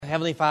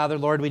Heavenly Father,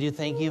 Lord, we do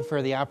thank you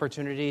for the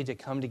opportunity to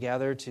come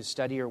together to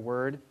study your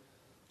word.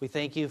 We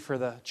thank you for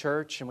the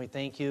church, and we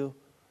thank you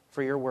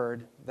for your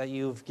word that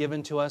you've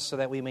given to us so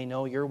that we may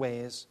know your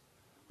ways.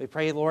 We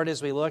pray, Lord,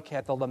 as we look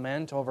at the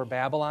lament over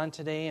Babylon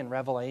today in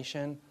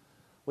Revelation,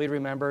 we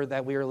remember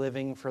that we are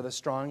living for the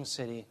strong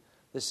city,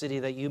 the city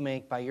that you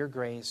make by your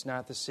grace,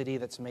 not the city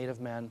that's made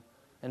of men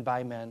and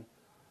by men.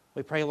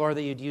 We pray, Lord,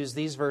 that you'd use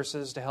these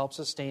verses to help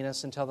sustain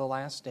us until the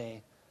last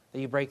day, that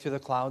you break through the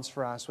clouds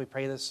for us. We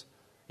pray this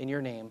in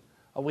your name.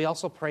 We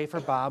also pray for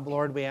Bob,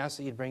 Lord. We ask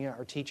that you'd bring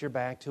our teacher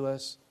back to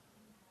us.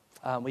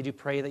 We do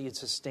pray that you'd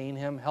sustain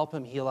him, help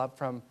him heal up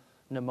from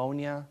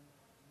pneumonia.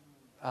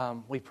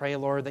 We pray,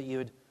 Lord, that you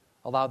would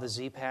allow the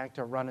Z-Pack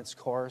to run its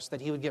course, that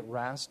he would get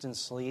rest and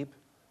sleep.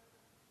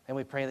 And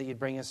we pray that you'd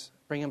bring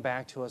him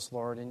back to us,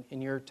 Lord,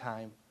 in your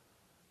time.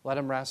 Let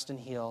him rest and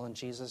heal in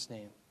Jesus'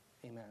 name.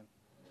 Amen.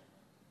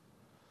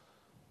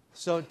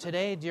 So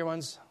today, dear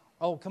ones,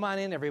 come on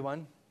in,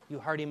 everyone. You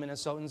hardy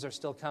Minnesotans are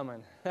still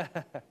coming.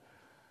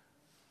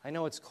 I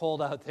know it's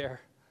cold out there.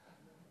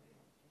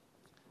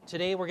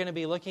 Today we're going to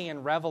be looking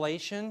in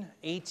Revelation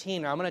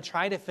 18. I'm going to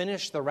try to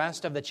finish the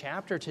rest of the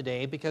chapter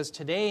today because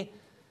today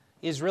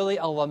is really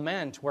a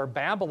lament where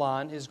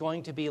Babylon is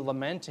going to be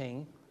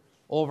lamenting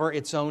over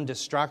its own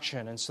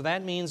destruction. And so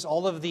that means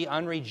all of the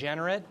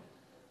unregenerate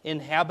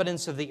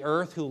inhabitants of the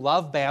earth who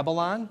love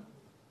Babylon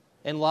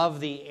and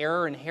love the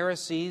error and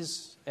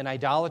heresies and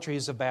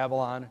idolatries of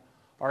Babylon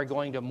are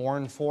going to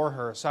mourn for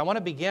her. So I want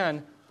to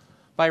begin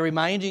by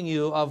reminding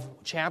you of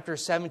chapter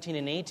 17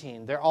 and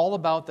 18. They're all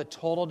about the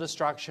total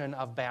destruction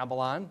of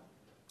Babylon.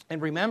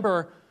 And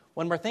remember,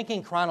 when we're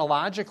thinking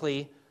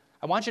chronologically,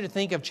 I want you to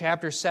think of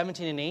chapters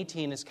 17 and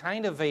 18 as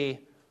kind of a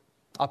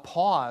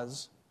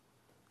pause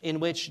in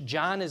which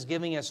John is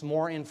giving us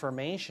more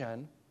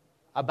information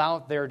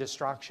about their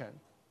destruction.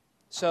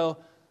 So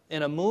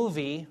in a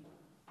movie,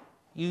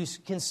 you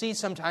can see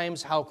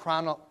sometimes how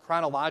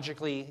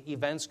chronologically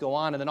events go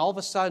on, and then all of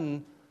a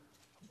sudden,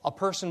 a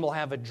person will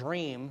have a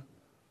dream,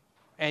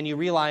 and you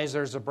realize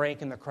there's a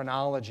break in the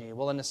chronology.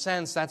 Well, in a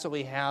sense, that's what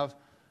we have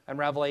in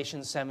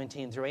Revelation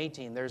 17 through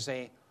 18. There's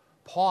a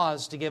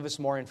pause to give us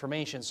more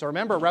information. So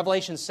remember,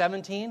 Revelation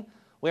 17,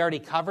 we already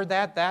covered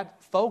that.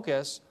 That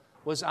focus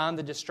was on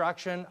the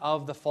destruction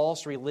of the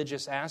false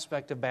religious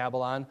aspect of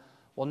Babylon.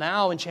 Well,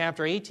 now in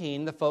chapter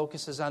 18, the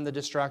focus is on the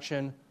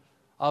destruction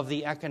of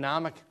the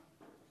economic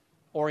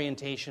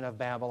orientation of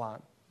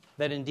Babylon.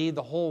 That indeed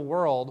the whole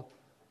world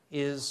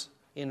is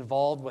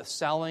involved with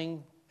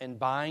selling and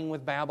buying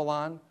with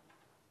Babylon.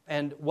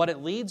 And what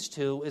it leads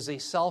to is a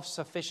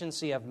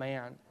self-sufficiency of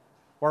man,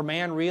 where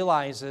man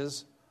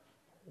realizes,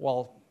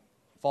 well,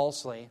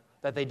 falsely,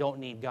 that they don't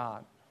need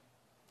God,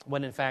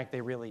 when in fact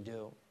they really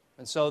do.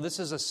 And so this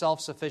is a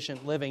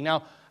self-sufficient living.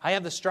 Now, I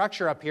have the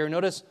structure up here.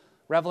 Notice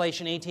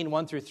Revelation 18,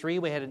 1 through 3,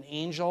 we had an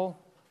angel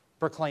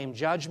proclaim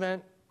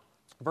judgment.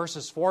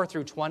 Verses 4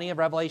 through 20 of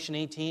Revelation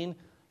 18,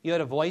 you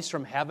had a voice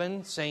from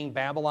heaven saying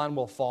Babylon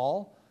will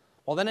fall.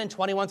 Well, then in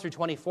 21 through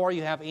 24,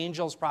 you have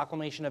angels'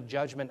 proclamation of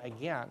judgment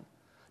again.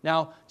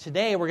 Now,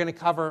 today we're going to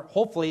cover,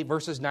 hopefully,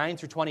 verses 9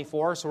 through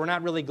 24, so we're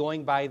not really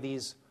going by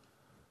these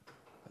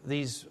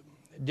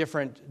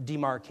different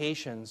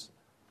demarcations,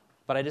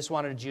 but I just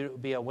wanted you to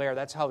be aware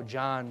that's how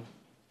John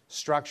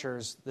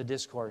structures the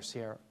discourse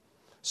here.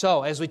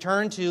 So, as we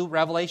turn to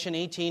Revelation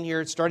 18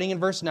 here, starting in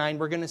verse 9,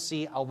 we're going to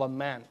see a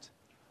lament.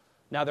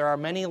 Now, there are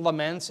many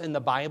laments in the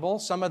Bible.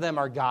 Some of them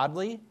are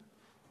godly,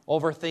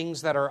 over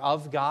things that are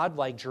of God,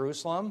 like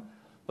Jerusalem.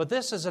 But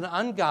this is an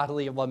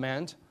ungodly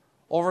lament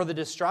over the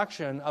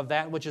destruction of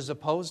that which is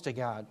opposed to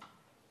God.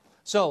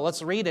 So,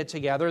 let's read it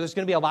together. There's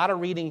going to be a lot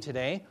of reading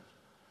today.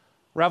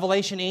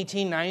 Revelation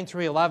 18, 9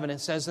 through 11, it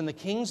says, "And the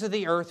kings of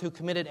the earth who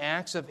committed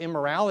acts of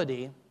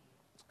immorality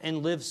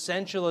and lived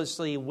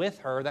sensuously with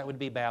her," that would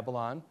be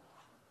Babylon,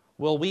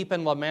 "will weep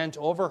and lament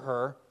over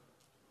her,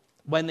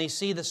 when they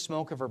see the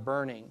smoke of her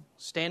burning,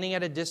 standing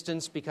at a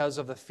distance because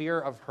of the fear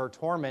of her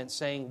torment,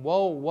 saying,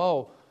 Woe,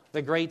 woe,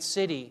 the great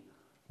city,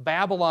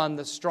 Babylon,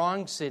 the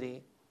strong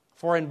city,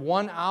 for in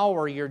 1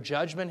 hour your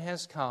judgment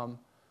has come,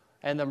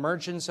 and the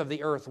merchants of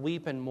the earth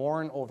weep and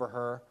mourn over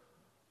her,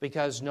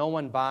 because no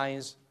one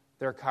buys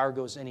their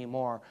cargoes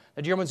anymore."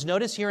 Now, dear ones,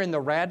 notice here in the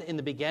red, in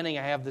the beginning,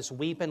 I have this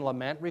weep and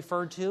lament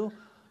referred to.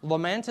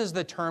 Lament is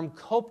the term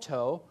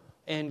kopto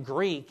in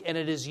Greek, and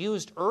it is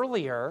used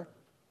earlier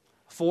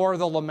for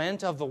the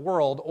lament of the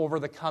world over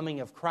the coming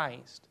of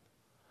Christ.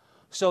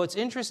 So it's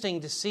interesting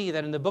to see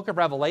that in the book of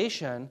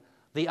Revelation,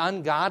 the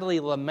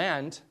ungodly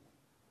lament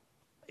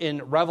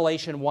in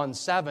Revelation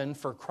 1:7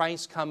 for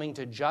Christ coming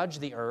to judge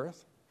the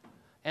earth,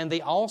 and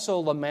they also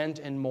lament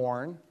and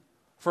mourn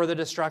for the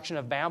destruction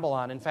of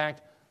Babylon. In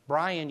fact,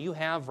 Brian, you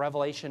have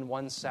Revelation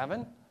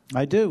 1:7?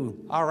 I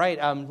do. All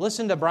right,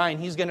 listen to Brian.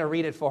 He's going to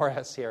read it for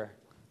us here.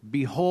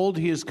 "Behold,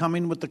 he is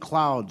coming with the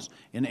clouds,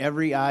 and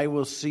every eye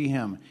will see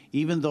him,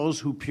 even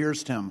those who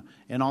pierced him,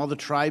 and all the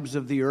tribes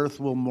of the earth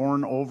will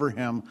mourn over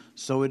him.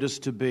 So it is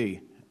to be."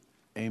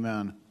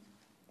 Amen.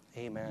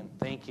 Amen.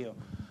 Thank you.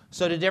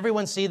 So did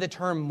everyone see the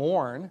term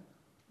mourn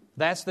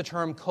That's the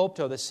term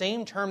kopto, the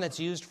same term that's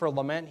used for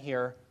lament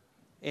here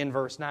in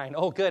verse 9.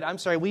 Oh, good. I'm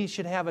sorry. We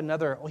should have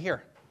another. Oh,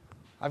 here.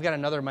 I've got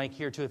another mic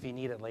here, too, if you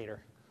need it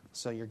later.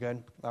 So you're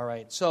good? All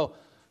right. So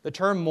the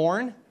term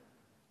mourn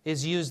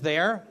is used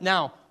there.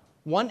 Now,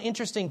 one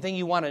interesting thing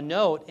you want to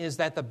note is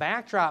that the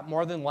backdrop,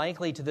 more than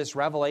likely, to this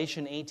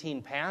Revelation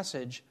 18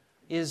 passage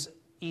is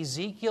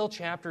Ezekiel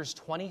chapters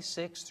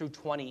 26 through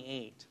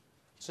 28.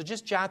 So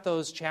just jot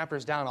those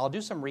chapters down. I'll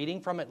do some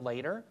reading from it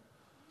later.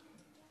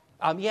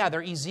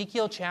 They're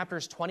Ezekiel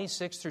chapters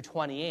 26 through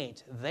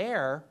 28.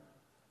 There,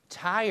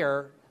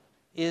 Tyre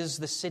is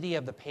the city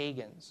of the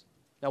pagans.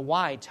 Now,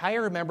 why?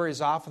 Tyre, remember, is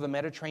off of the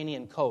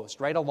Mediterranean coast,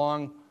 right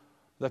along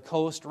the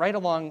coast, right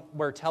along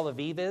where Tel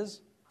Aviv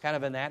is, kind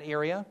of in that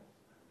area.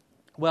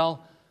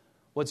 Well,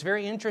 what's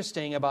very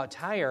interesting about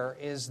Tyre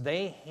is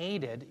they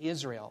hated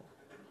Israel.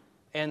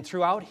 And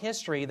throughout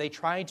history, they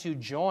tried to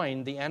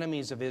join the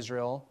enemies of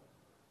Israel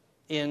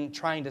in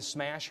trying to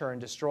smash her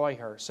and destroy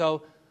her.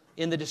 So,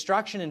 in the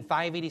destruction in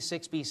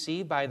 586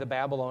 BC by the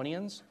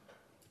Babylonians,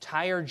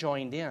 Tyre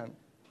joined in.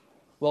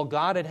 Well,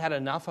 God had had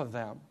enough of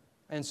them.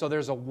 And so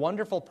there's a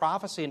wonderful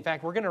prophecy. In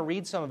fact, we're going to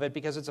read some of it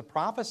because it's a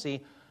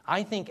prophecy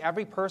I think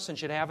every person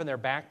should have in their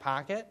back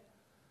pocket,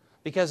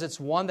 because it's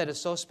one that is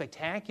so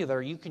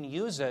spectacular, you can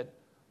use it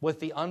with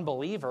the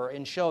unbeliever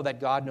and show that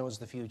God knows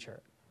the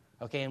future.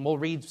 Okay, and we'll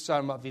read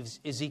some of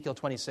Ezekiel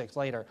 26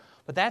 later.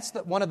 But that's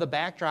one of the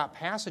backdrop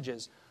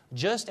passages.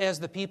 Just as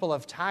the people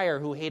of Tyre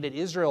who hated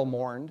Israel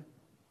mourned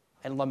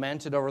and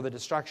lamented over the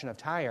destruction of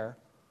Tyre,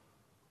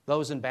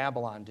 those in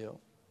Babylon do.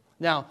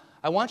 Now,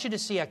 I want you to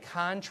see a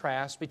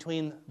contrast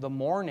between the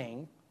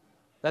mourning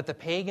that the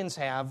pagans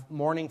have,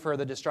 mourning for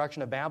the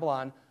destruction of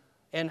Babylon,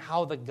 and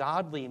how the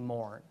godly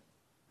mourn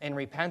in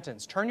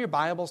repentance. Turn your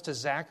Bibles to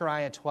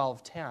Zechariah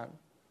 12:10.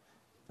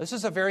 This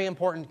is a very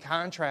important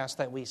contrast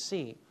that we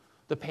see.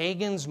 The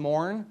pagans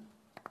mourn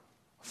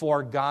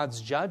for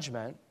God's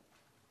judgment.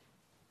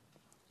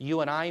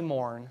 You and I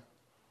mourn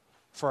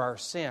for our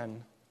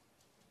sin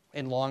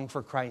and long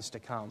for Christ to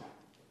come.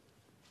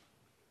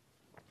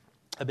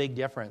 A big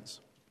difference.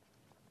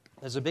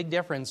 There's a big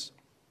difference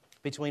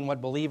between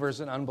what believers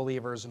and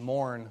unbelievers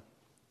mourn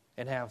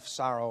and have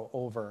sorrow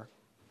over.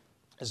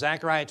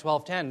 Zechariah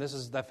 12:10, this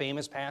is the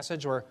famous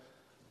passage where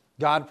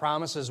God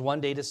promises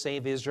one day to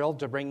save Israel,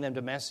 to bring them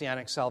to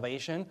messianic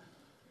salvation.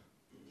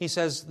 He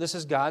says, this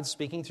is God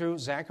speaking through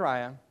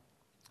Zechariah.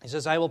 He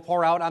says, I will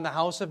pour out on the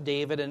house of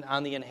David and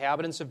on the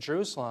inhabitants of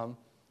Jerusalem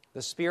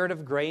the spirit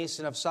of grace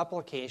and of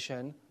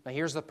supplication. Now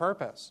here's the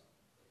purpose.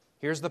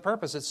 Here's the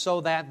purpose. It's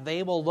so that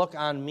they will look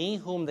on me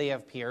whom they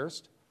have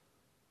pierced,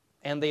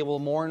 and they will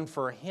mourn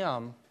for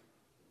him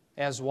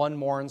as one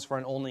mourns for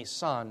an only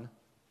son,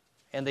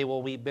 and they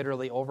will weep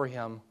bitterly over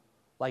him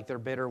like they're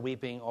bitter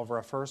weeping over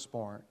a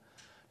firstborn.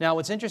 Now,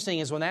 what's interesting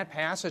is when that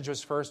passage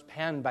was first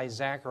penned by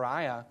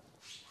Zechariah,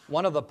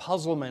 one of the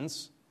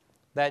puzzlements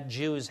that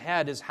Jews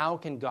had is, how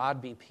can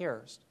God be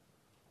pierced?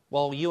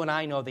 Well, you and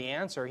I know the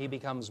answer. He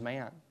becomes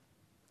man.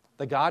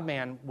 The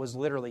God-man was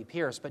literally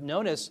pierced. But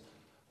notice,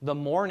 the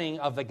mourning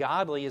of the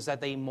godly is that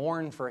they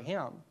mourn for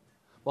him.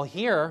 Well,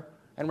 here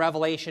in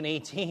Revelation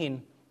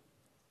 18,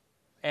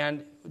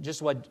 and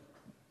just what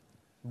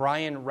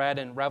Brian read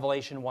in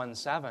Revelation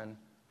 1:7,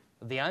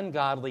 the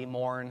ungodly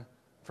mourn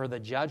for the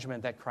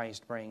judgment that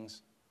Christ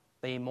brings.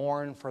 They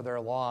mourn for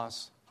their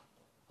loss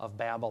of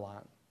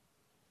Babylon.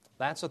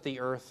 That's what the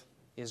earth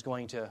is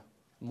going to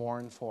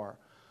mourn for.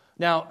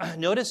 Now,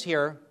 notice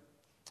here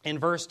in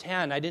verse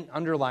 10, I didn't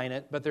underline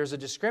it, but there's a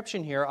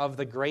description here of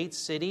the great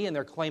city, and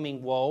they're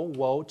claiming woe,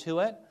 woe to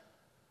it.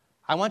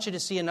 I want you to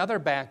see another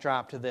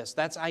backdrop to this.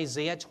 That's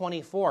Isaiah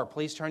 24.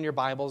 Please turn your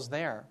Bibles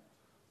there.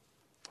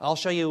 I'll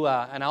show you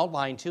an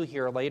outline, too,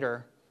 here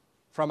later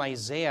from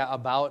Isaiah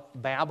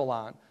about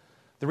Babylon.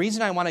 The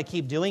reason I want to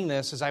keep doing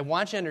this is I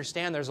want you to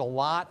understand there's a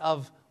lot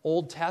of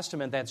Old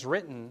Testament that's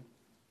written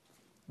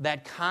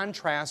that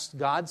contrasts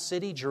God's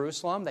city,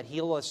 Jerusalem, that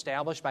he will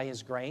establish by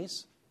his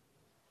grace,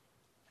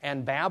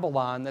 and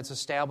Babylon that's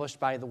established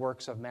by the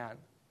works of men.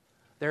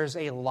 There's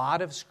a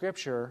lot of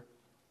Scripture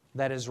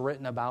that is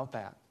written about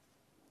that.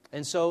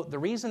 And so the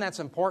reason that's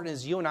important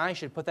is you and I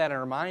should put that in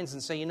our minds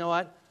and say, you know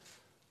what?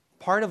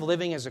 Part of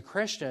living as a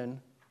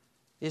Christian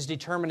is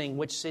determining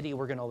which city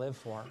we're going to live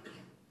for.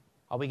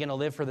 Are we going to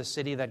live for the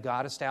city that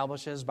God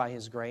establishes by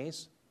his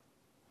grace,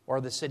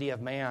 or the city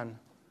of man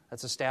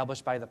that's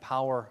established by the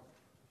power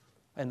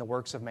and the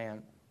works of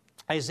man?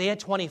 Isaiah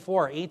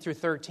 24, 8 through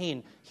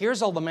 13.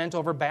 Here's a lament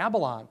over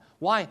Babylon.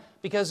 Why?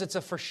 Because it's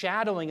a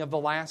foreshadowing of the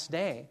last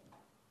day.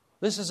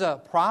 This is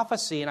a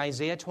prophecy in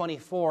Isaiah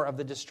 24 of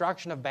the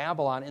destruction of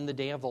Babylon in the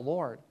day of the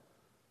Lord.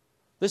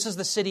 This is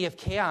the city of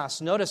chaos.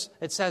 Notice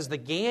it says the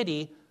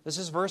gaiety, this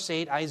is verse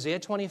 8, Isaiah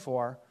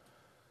 24,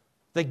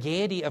 the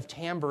gaiety of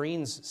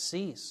tambourines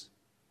cease.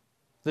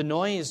 The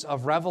noise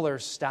of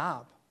revelers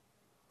stop.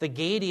 The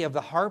gaiety of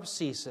the harp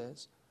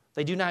ceases.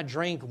 They do not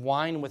drink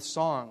wine with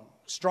song.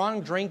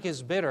 Strong drink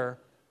is bitter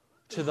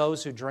to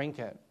those who drink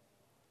it.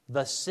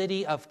 The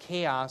city of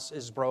chaos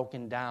is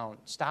broken down.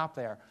 Stop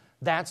there.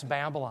 That's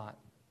Babylon.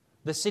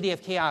 the city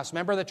of chaos.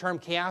 Remember the term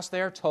chaos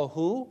there?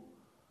 Tohu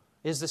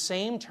is the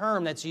same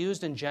term that's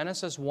used in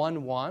Genesis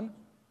 1:1,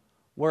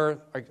 where,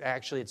 or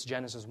actually it's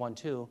Genesis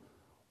 1:2,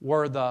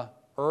 where the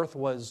earth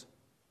was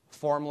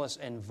formless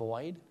and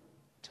void.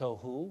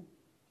 Tohu.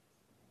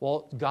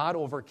 Well, God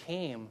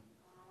overcame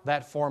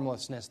that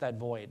formlessness, that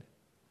void.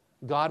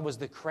 God was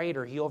the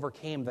creator. He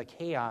overcame the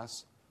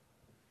chaos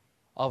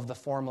of the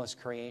formless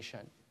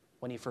creation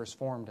when He first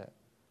formed it.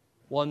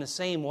 Well, in the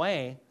same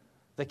way,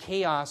 the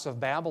chaos of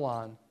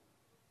Babylon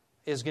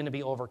is going to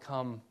be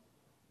overcome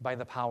by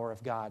the power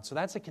of God. So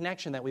that's a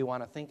connection that we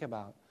want to think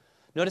about.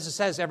 Notice it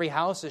says, every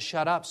house is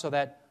shut up so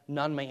that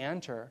none may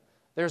enter.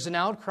 There's an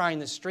outcry in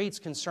the streets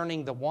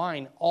concerning the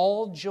wine.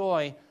 All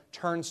joy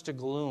turns to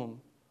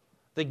gloom.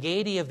 The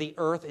gaiety of the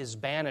earth is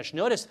banished.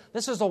 Notice,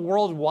 this is a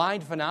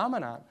worldwide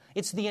phenomenon.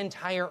 It's the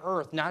entire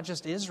earth, not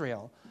just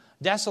Israel.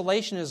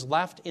 Desolation is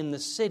left in the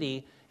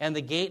city, and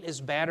the gate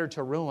is battered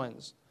to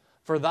ruins.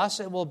 For thus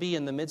it will be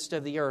in the midst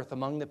of the earth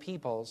among the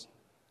peoples,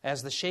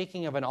 as the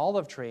shaking of an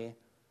olive tree,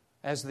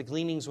 as the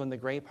gleanings when the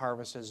grape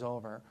harvest is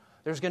over.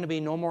 There's going to be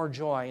no more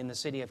joy in the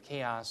city of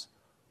chaos.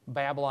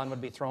 Babylon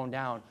would be thrown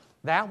down.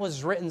 That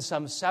was written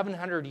some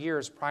 700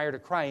 years prior to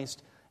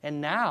Christ, and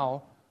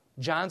now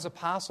John's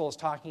apostle is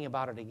talking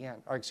about it again.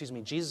 Or excuse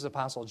me, Jesus'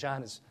 apostle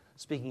John is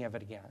speaking of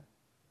it again.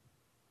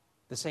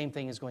 The same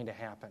thing is going to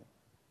happen.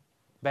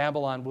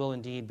 Babylon will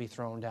indeed be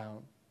thrown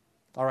down.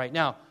 All right,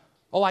 now,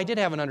 I did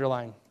have an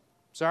underline.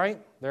 Sorry,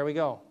 there we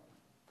go.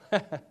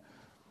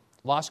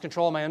 Lost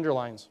control of my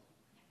underlines.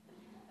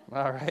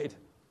 All right.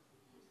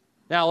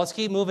 Now, let's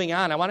keep moving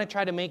on. I want to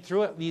try to make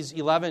through these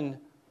 11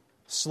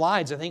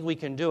 slides. I think we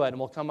can do it, and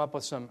we'll come up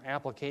with some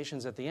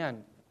applications at the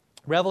end.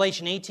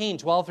 Revelation 18,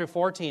 12 through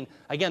 14.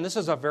 Again, this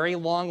is a very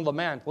long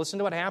lament. Listen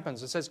to what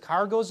happens. It says,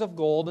 cargoes of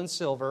gold and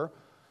silver,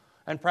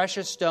 and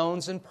precious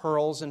stones and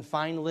pearls and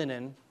fine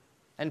linen,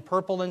 and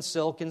purple and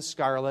silk and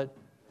scarlet,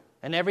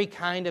 and every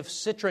kind of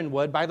citron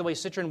wood. By the way,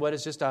 citron wood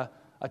is just a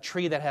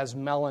tree that has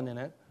melon in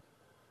it.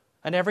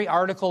 And every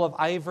article of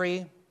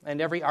ivory,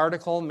 and every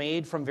article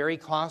made from very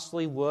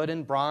costly wood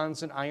and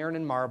bronze and iron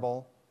and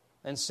marble,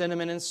 and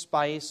cinnamon and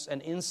spice,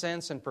 and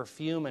incense and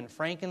perfume and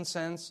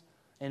frankincense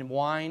and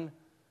wine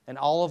and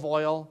olive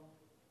oil,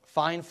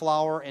 fine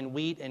flour and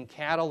wheat and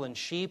cattle and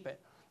sheep,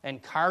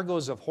 and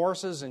cargoes of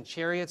horses and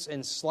chariots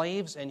and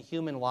slaves and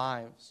human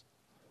lives.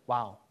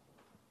 Wow.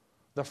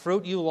 The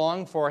fruit you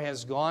longed for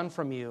has gone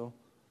from you,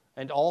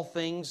 and all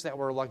things that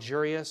were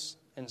luxurious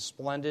and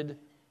splendid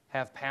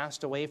have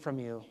passed away from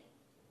you,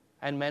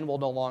 and men will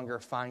no longer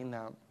find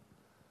them.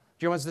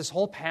 Dear ones, this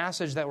whole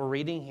passage that we're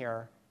reading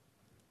here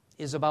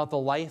is about the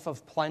life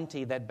of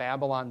plenty that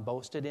Babylon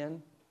boasted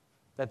in,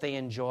 that they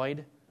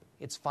enjoyed.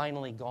 It's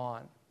finally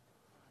gone.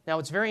 Now,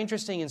 what's very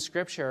interesting in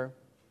Scripture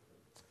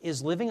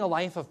is living a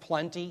life of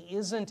plenty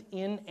isn't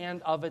in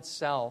and of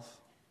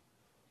itself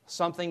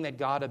something that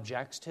God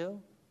objects to.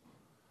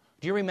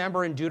 Do you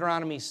remember in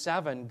Deuteronomy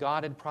 7,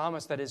 God had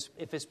promised that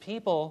if His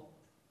people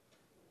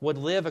would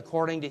live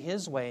according to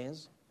His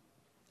ways,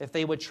 if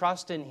they would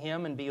trust in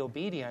Him and be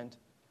obedient,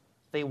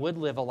 they would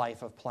live a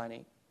life of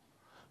plenty.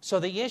 So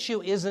the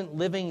issue isn't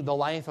living the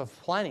life of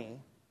plenty.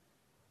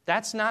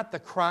 That's not the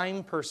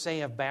crime per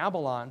se of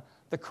Babylon.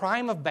 The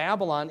crime of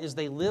Babylon is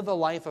they live a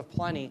life of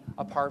plenty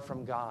apart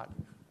from God.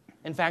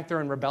 In fact,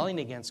 they're in rebellion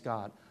against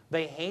God.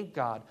 They hate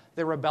God.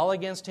 They rebel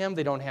against Him.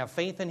 They don't have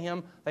faith in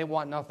Him. They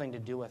want nothing to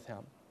do with Him.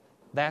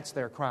 That's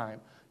their crime.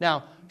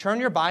 Now, turn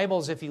your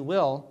Bibles, if you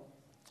will,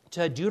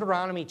 to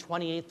Deuteronomy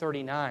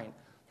 28:39.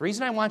 The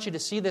reason I want you to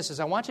see this is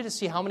I want you to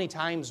see how many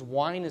times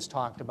wine is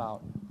talked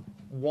about.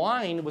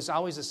 Wine was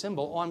always a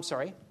symbol. Oh, I'm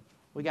sorry.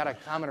 We got a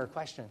comment or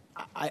question.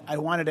 I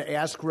wanted to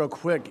ask real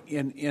quick.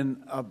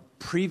 In a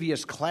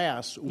previous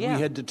class, we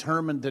had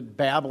determined that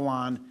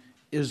Babylon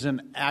is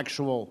an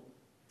actual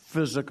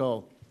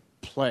physical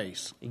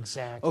place.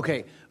 Exactly.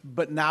 Okay,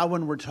 but now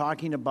when we're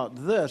talking about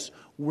this,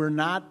 we're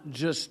not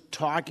just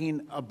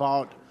talking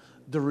about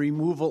the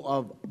removal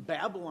of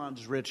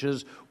Babylon's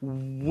riches.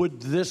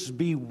 Would this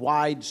be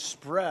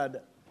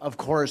widespread, of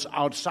course,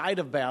 outside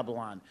of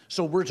Babylon?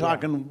 So we're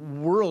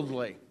talking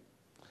worldly.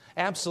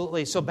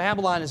 Absolutely. So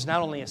Babylon is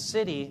not only a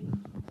city,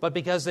 but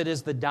because it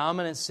is the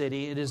dominant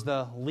city, it is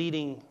the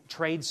leading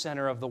trade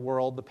center of the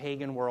world, the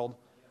pagan world,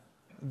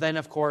 then,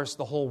 of course,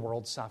 the whole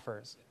world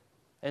suffers.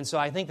 And so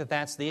I think that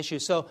that's the issue.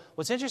 So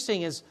what's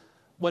interesting is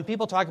when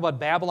people talk about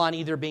Babylon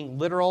either being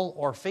literal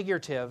or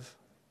figurative,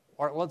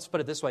 or let's put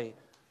it this way,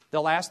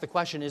 they'll ask the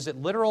question, is it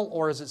literal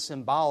or is it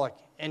symbolic?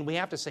 And we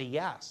have to say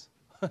yes.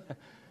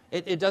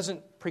 It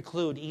doesn't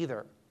preclude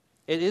either.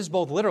 It is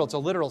both literal. It's a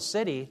literal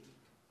city,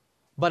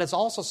 but it's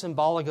also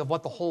symbolic of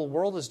what the whole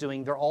world is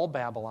doing. They're all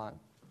Babylon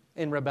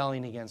in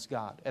rebellion against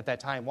God at that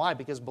time. Why?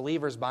 Because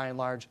believers, by and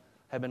large,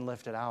 have been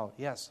lifted out.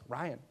 Yes,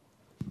 Ryan.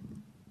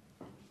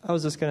 I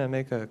was just going to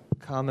make a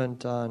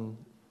comment on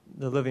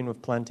the living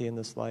with plenty in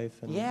this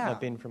life and that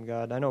being from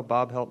God. I know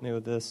Bob helped me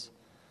with this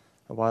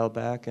a while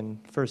back in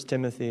 1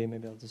 Timothy.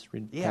 Maybe I'll just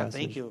read the passage.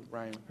 Thank you,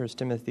 Ryan. 1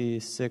 Timothy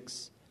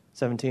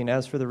 6:17.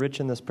 As for the rich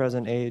in this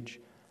present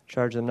age,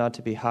 charge them not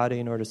to be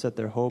haughty, nor to set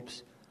their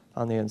hopes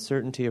on the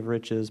uncertainty of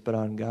riches, but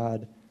on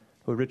God,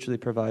 who richly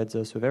provides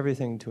us with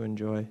everything to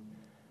enjoy.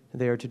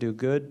 They are to do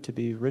good, to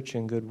be rich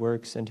in good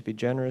works, and to be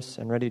generous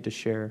and ready to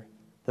share,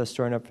 thus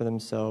storing up for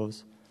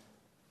themselves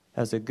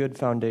as a good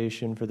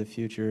foundation for the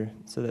future,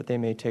 so that they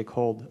may take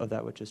hold of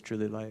that which is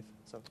truly life.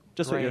 So,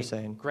 just what you're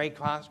saying. Great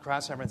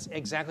cross-reference.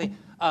 Exactly.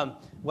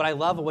 What I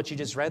love of what you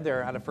just read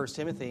there out of 1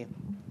 Timothy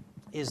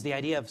is the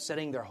idea of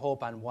setting their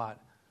hope on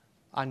what?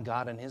 On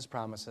God and His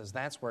promises.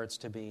 That's where it's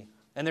to be.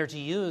 And they're to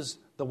use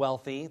the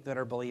wealthy that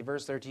are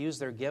believers. They're to use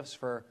their gifts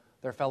for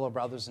their fellow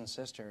brothers and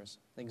sisters.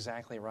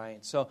 Exactly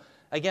right. So,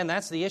 again,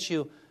 that's the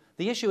issue.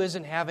 The issue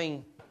isn't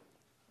having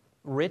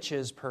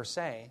riches per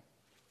se.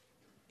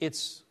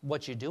 It's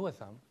what you do with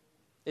them.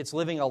 It's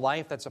living a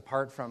life that's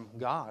apart from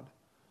God.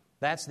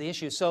 That's the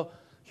issue. So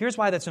here's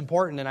why that's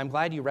important, and I'm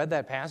glad you read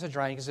that passage,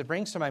 Ryan, because it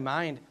brings to my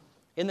mind,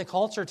 in the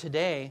culture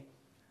today,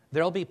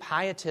 there will be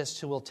pietists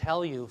who will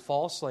tell you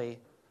falsely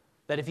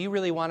that if you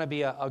really want to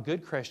be a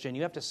good Christian,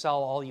 you have to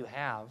sell all you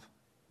have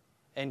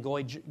and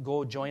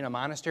go join a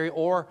monastery,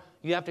 or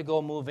you have to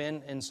go move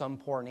in some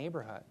poor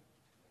neighborhood.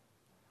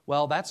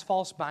 Well, that's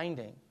false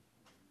binding.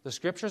 The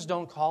Scriptures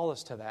don't call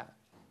us to that.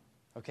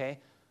 Okay?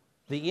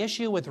 The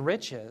issue with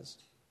riches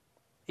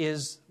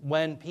is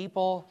when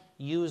people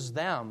use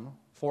them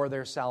for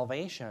their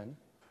salvation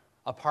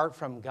apart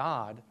from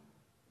God,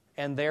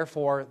 and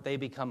therefore they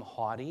become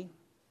haughty.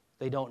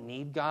 They don't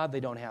need God. They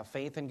don't have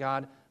faith in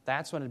God.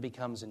 That's when it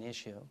becomes an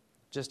issue,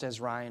 just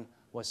as Ryan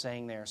was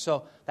saying there.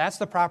 So that's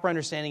the proper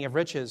understanding of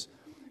riches.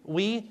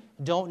 We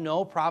don't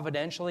know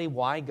providentially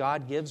why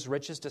God gives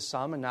riches to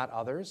some and not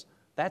others.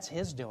 That's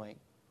His doing.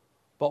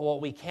 But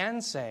what we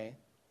can say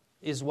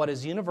is what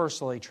is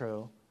universally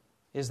true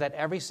is that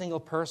every single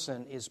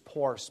person is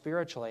poor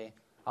spiritually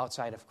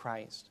outside of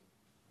Christ.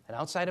 And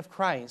outside of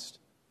Christ,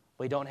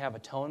 we don't have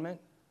atonement.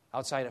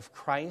 Outside of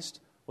Christ,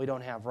 we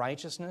don't have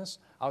righteousness.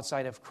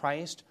 Outside of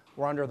Christ,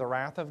 we're under the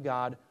wrath of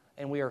God,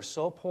 and we are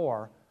so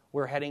poor,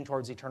 we're heading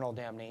towards eternal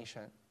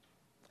damnation.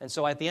 And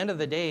so at the end of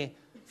the day,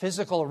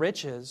 physical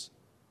riches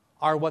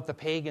are what the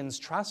pagans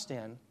trust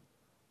in,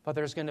 but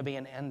there's going to be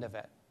an end of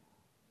it.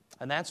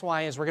 And that's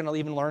why, as we're going to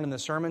even learn in the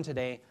sermon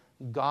today,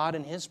 God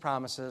and His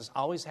promises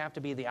always have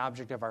to be the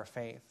object of our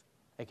faith.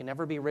 It can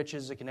never be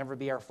riches. It can never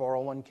be our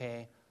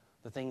 401k.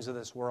 The things of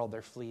this world,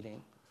 they're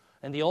fleeting.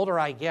 And the older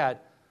I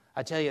get,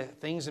 I tell you,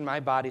 things in my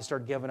body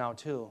start giving out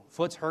too.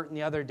 Foot's hurting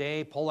the other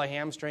day, pull a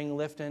hamstring,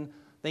 lifting.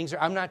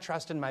 I'm not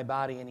trusting my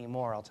body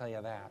anymore, I'll tell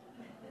you that.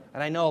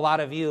 And I know a lot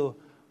of you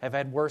have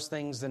had worse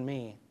things than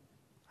me.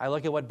 I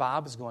look at what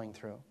Bob's going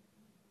through.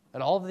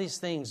 And all of these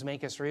things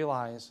make us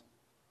realize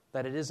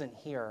that it isn't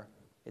here,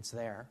 it's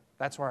there.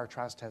 That's where our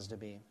trust has to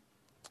be.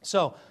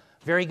 So,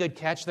 very good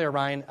catch there,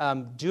 Ryan.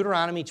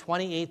 Deuteronomy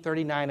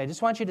 28:39. I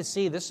just want you to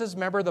see, this is,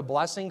 remember, the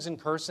blessings and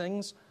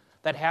cursings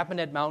that happened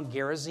at Mount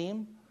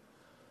Gerizim?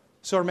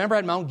 So remember,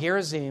 at Mount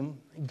Gerizim,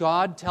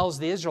 God tells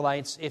the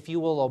Israelites, if you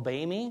will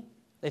obey me,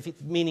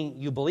 meaning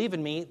you believe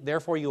in me,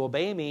 therefore you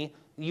obey me,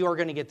 you are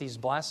going to get these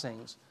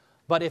blessings.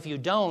 But if you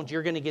don't,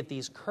 you're going to get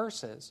these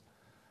curses.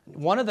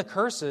 One of the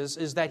curses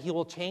is that He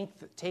will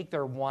take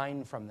their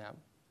wine from them.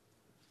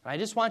 And I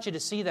just want you to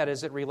see that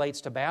as it relates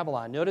to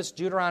Babylon. Notice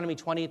Deuteronomy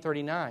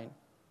 28:39.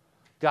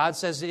 God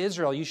says to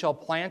Israel, you shall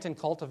plant and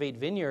cultivate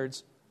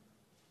vineyards,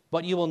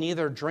 but you will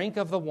neither drink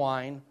of the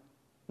wine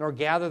nor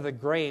gather the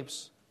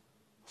grapes,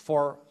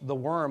 for the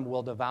worm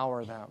will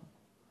devour them.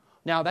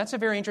 Now, that's a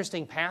very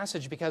interesting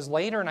passage because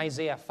later in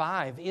Isaiah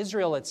 5,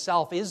 Israel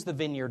itself is the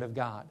vineyard of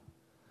God.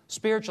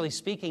 Spiritually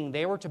speaking,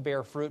 they were to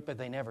bear fruit, but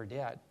they never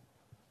did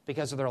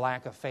because of their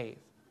lack of faith.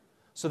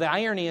 So the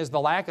irony is the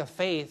lack of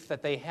faith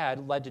that they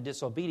had led to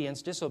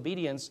disobedience.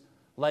 Disobedience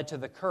led to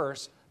the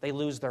curse. They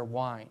lose their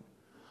wine.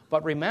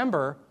 But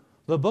remember,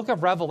 the book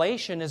of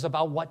Revelation is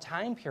about what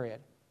time period?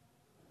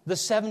 The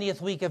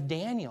 70th week of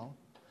Daniel.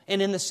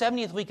 And in the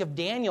 70th week of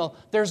Daniel,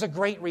 there's a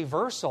great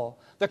reversal.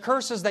 The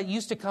curses that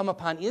used to come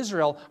upon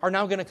Israel are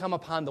now going to come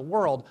upon the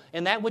world.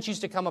 And that which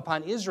used to come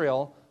upon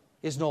Israel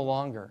is no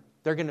longer.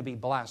 They're going to be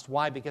blessed.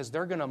 Why? Because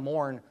they're going to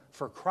mourn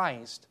for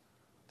Christ.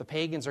 The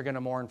pagans are going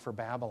to mourn for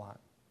Babylon.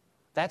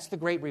 That's the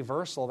great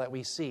reversal that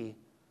we see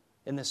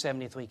in the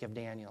 70th week of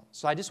Daniel.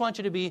 So I just want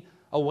you to be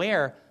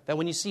aware that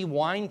when you see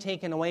wine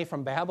taken away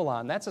from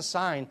Babylon, that's a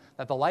sign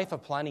that the life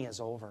of plenty is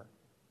over.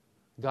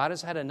 God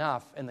has had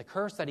enough, and the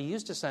curse that He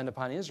used to send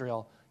upon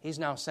Israel, He's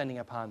now sending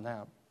upon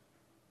them.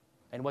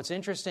 And what's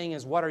interesting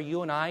is, what are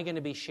you and I going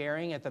to be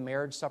sharing at the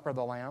marriage supper of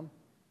the Lamb?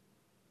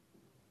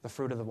 The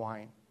fruit of the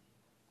wine.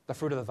 The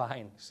fruit of the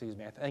vine, excuse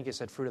me. I think you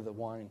said fruit of the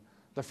wine.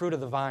 The fruit of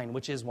the vine,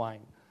 which is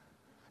wine.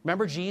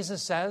 Remember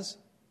Jesus says,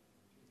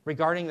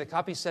 regarding the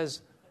cup, He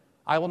says,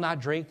 I will not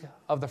drink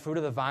of the fruit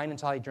of the vine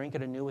until I drink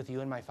it anew with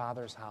you in my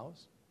Father's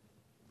house.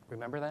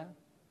 Remember that?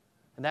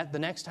 And that the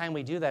next time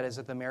we do that is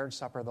at the marriage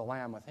supper of the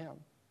Lamb with Him.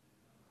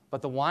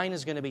 But the wine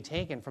is going to be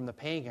taken from the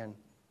pagan.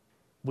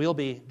 We'll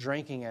be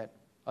drinking it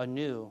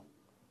anew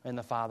in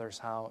the Father's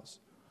house.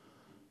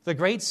 The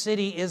great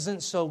city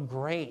isn't so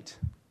great.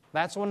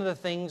 That's one of the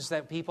things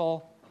that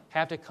people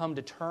have to come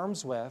to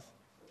terms with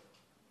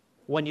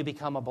when you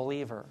become a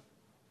believer.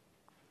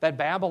 that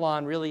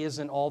Babylon really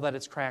isn't all that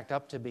it's cracked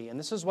up to be. And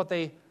this is what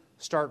they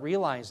start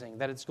realizing,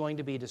 that it's going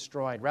to be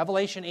destroyed.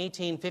 Revelation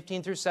 18,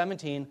 15 through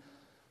 17,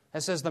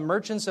 it says, the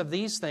merchants of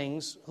these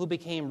things who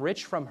became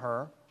rich from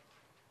her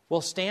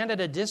will stand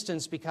at a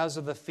distance because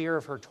of the fear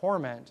of her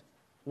torment,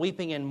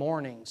 weeping and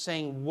mourning,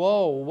 saying,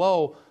 woe,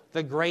 woe,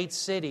 the great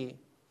city.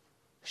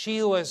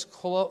 She was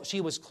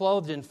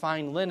clothed in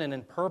fine linen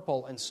and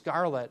purple and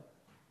scarlet,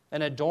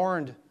 and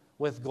adorned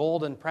with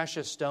gold and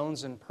precious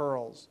stones and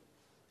pearls.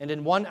 And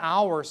in 1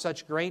 hour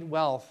such great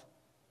wealth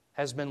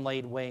has been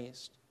laid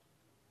waste.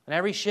 And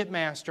every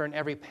shipmaster and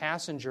every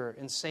passenger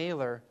and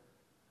sailor,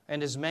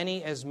 and as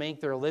many as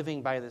make their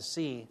living by the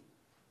sea,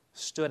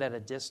 stood at a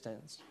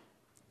distance.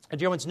 And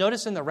dear ones,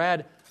 notice in the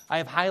red, I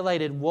have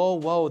highlighted, woe,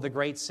 woe, the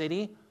great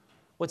city.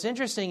 What's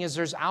interesting is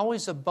there's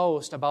always a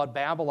boast about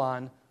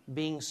Babylon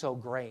being so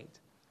great.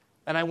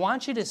 And I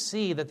want you to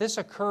see that this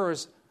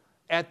occurs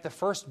at the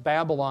first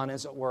Babylon,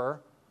 as it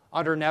were,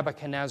 under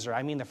Nebuchadnezzar.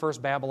 I mean the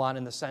first Babylon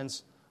in the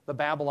sense, the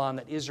Babylon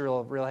that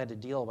Israel really had to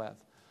deal with.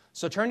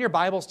 So turn your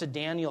Bibles to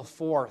Daniel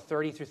 4,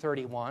 30 through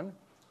 31.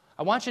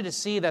 I want you to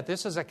see that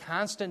this is a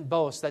constant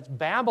boast, that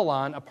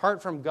Babylon,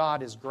 apart from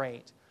God, is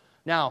great.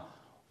 Now,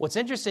 what's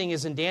interesting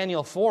is in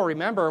Daniel 4,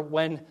 remember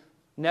when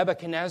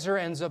Nebuchadnezzar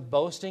ends up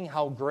boasting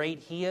how great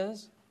he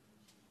is,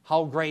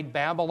 how great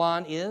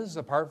Babylon is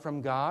apart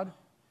from God.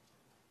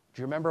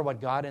 Do you remember what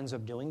God ends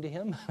up doing to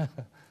him?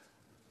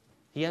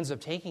 He ends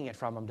up taking it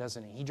from him,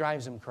 doesn't he? He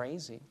drives him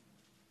crazy,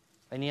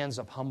 and he ends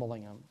up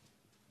humbling him.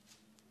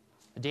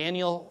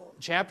 Daniel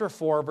chapter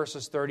 4,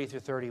 verses 30 through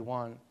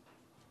 31.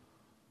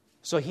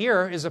 So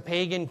here is a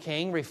pagan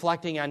king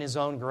reflecting on his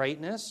own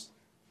greatness.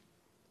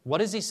 What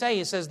does he say?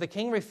 He says, the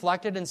king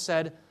reflected and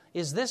said,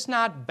 is this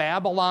not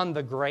Babylon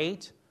the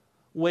Great,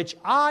 which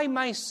I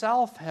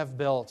myself have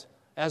built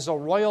as a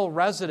royal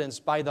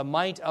residence by the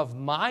might of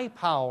my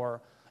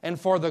power and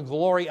for the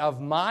glory of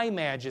my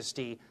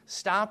majesty?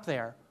 Stop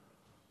there.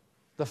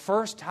 The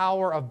first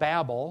tower of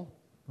Babel,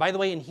 by the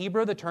way, in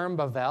Hebrew, the term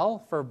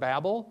Bavel for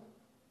Babel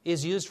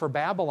is used for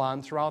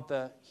Babylon throughout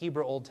the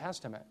Hebrew Old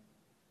Testament.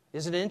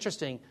 Isn't it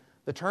interesting?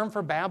 The term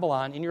for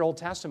Babylon in your Old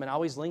Testament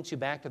always links you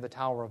back to the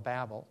Tower of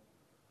Babel.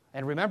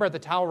 And remember, at the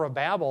Tower of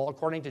Babel,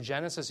 according to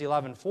Genesis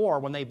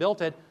 11:4, when they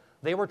built it,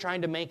 they were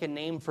trying to make a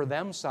name for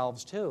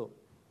themselves too.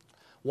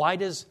 Why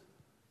does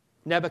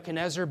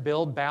Nebuchadnezzar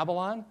build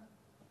Babylon?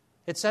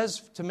 It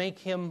says to make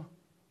him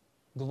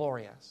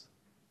glorious,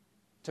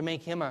 to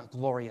make him a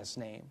glorious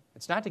name.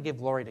 It's not to give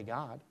glory to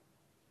God.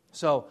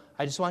 So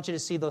I just want you to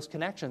see those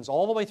connections.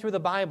 All the way through the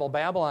Bible,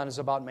 Babylon is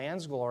about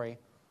man's glory.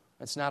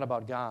 It's not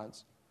about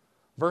God's.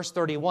 Verse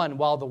 31,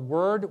 while the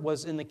word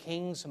was in the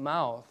king's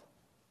mouth,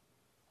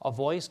 a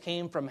voice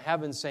came from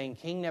heaven saying,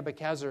 King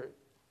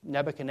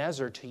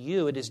Nebuchadnezzar, to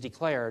you it is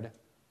declared,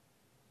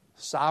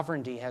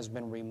 sovereignty has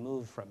been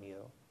removed from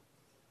you.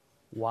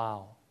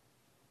 Wow.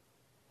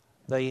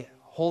 The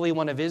Holy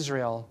One of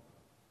Israel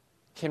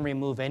can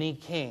remove any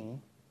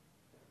king,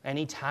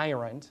 any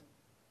tyrant,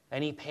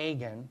 any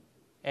pagan,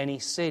 any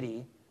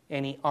city,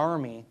 any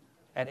army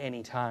at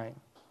any time.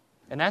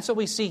 And that's what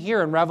we see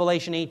here in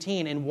Revelation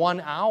 18. In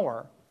 1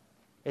 hour,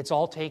 it's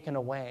all taken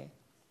away.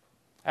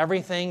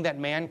 Everything that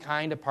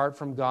mankind apart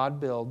from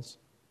God builds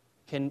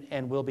can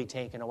and will be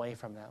taken away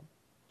from them.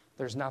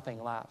 There's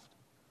nothing left.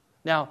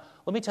 Now,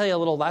 let me tell you a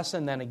little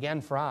lesson then again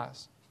for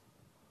us.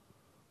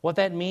 What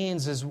that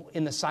means is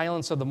in the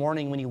silence of the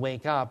morning when you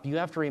wake up, you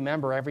have to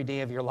remember every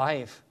day of your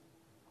life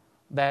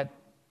that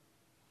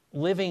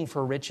living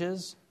for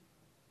riches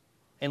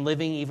and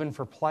living even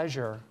for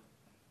pleasure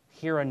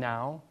here and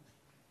now,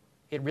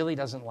 it really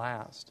doesn't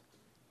last.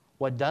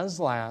 What does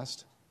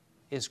last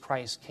is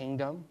Christ's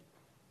kingdom,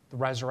 the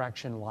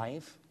resurrection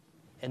life,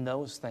 and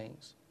those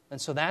things.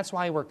 And so that's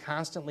why we're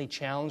constantly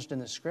challenged in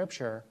the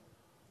Scripture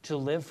to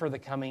live for the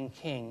coming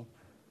King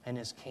and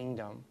His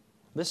kingdom.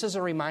 This is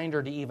a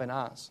reminder to even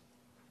us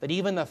that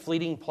even the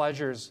fleeting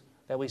pleasures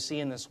that we see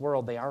in this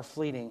world, they are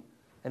fleeting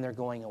and they're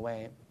going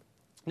away.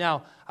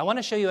 Now, I want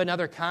to show you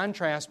another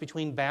contrast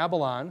between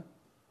Babylon,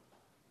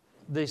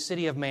 the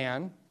city of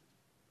man,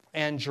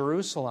 and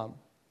Jerusalem.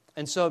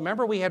 And so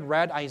remember we had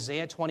read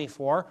Isaiah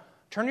 24.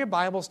 Turn your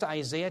Bibles to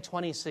Isaiah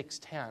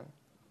 26:10.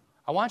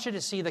 I want you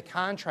to see the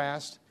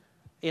contrast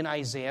in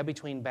Isaiah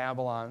between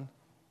Babylon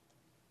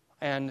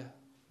and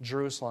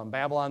Jerusalem.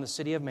 Babylon, the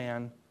city of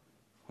man,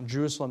 and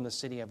Jerusalem, the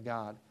city of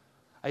God.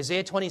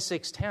 Isaiah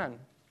 26:10.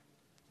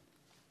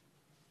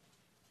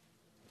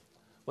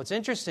 What's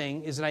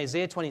interesting is in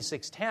Isaiah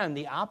 26:10,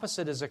 the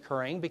opposite is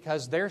occurring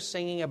because they're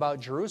singing about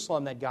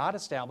Jerusalem that God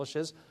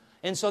establishes,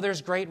 and so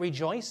there's great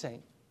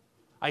rejoicing.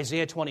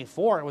 Isaiah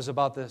 24, it was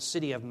about the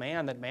city of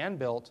man that man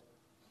built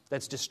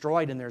that's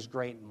destroyed, and there's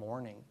great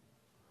mourning.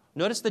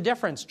 Notice the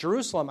difference.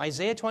 Jerusalem,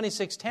 Isaiah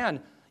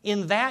 26:10,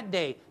 in that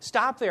day.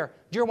 Stop there.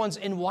 Dear ones,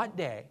 in what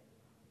day?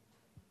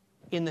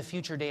 In the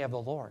future day of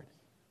the Lord.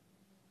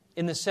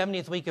 In the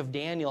 70th week of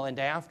Daniel and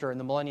after in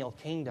the millennial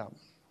kingdom.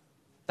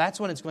 That's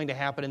when it's going to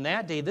happen. In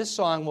that day, this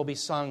song will be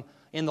sung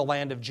in the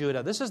land of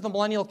Judah. This is the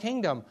millennial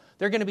kingdom.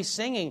 They're going to be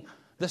singing,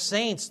 the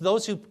saints,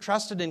 those who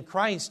trusted in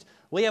Christ,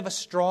 We have a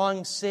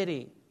strong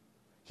city.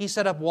 He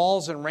set up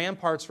walls and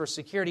ramparts for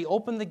security,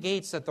 opened the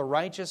gates that the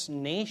righteous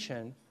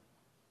nation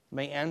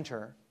may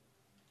enter,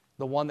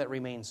 the one that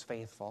remains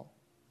faithful.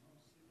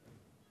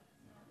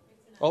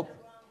 Oh,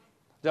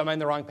 am I in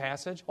the wrong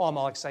passage? Oh, I'm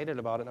all excited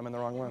about it. I'm in the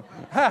wrong one.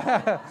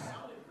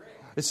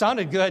 It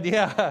sounded good,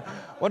 yeah.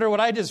 Wonder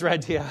what I just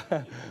read to you.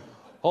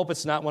 Hope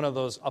it's not one of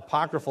those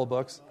apocryphal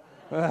books.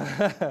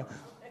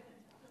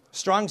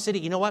 Strong city.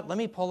 You know what? Let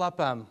me pull up.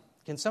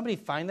 Can somebody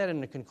find that in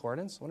the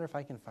concordance? I wonder if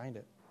I can find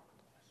it.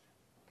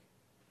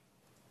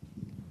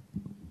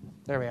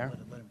 There we are.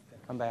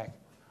 I'm back.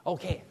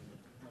 Okay.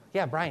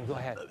 Yeah, Brian, go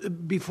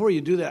ahead. Before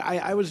you do that,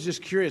 I was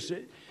just curious.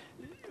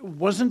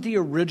 Wasn't the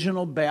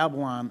original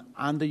Babylon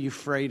on the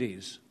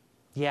Euphrates?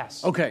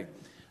 Yes. Okay.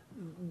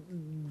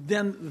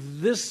 Then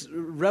this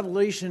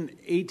Revelation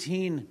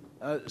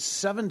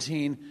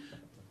 18:17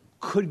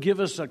 could give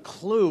us a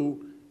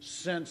clue,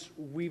 since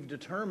we've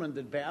determined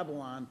that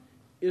Babylon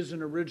is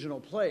an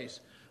original place.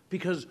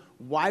 Because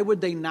why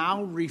would they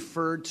now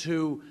refer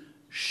to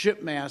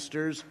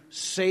shipmasters,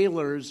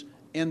 sailors,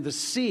 and the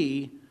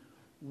sea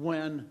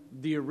when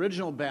the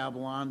original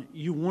Babylon,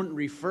 you wouldn't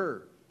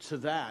refer to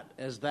that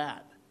as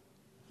that?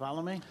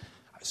 Follow me?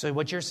 So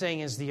what you're saying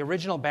is the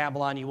original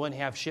Babylon, you wouldn't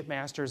have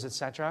shipmasters,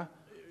 etc.?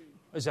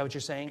 Is that what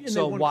you're saying? And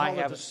so why call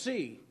it have the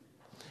sea?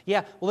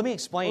 Yeah, well, let me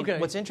explain. Okay.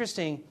 What's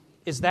interesting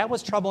is that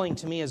was troubling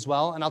to me as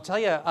well. And I'll tell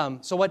you,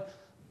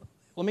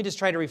 let me just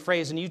try to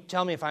rephrase, and you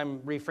tell me if I'm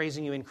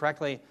rephrasing you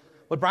incorrectly.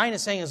 What Brian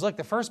is saying is, look,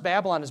 the first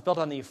Babylon is built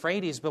on the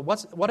Euphrates, but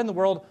what in the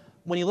world,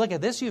 when you look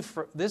at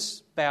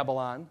this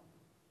Babylon,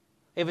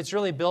 if it's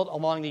really built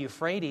along the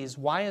Euphrates,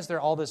 why is there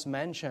all this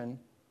mention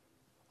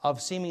of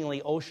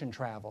seemingly ocean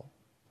travel,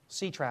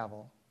 sea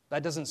travel?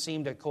 That doesn't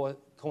seem to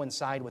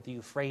coincide with the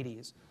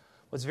Euphrates.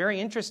 What's very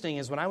interesting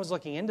is when I was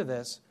looking into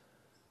this,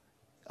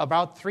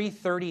 about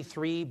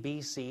 333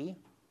 BC,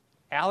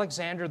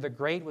 Alexander the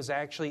Great was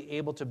actually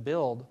able to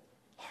build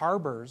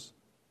harbors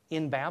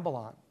in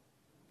Babylon.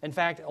 In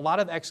fact, a lot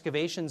of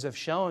excavations have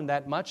shown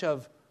that much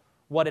of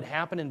what had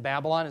happened in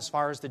Babylon as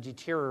far as the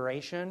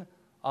deterioration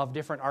of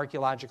different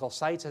archaeological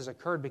sites has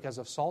occurred because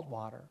of salt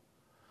water.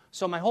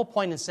 So my whole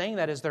point in saying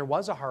that is there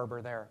was a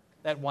harbor there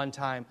at one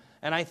time,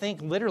 and I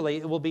think literally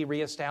it will be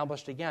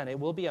reestablished again. It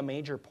will be a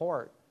major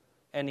port.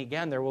 And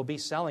again, there will be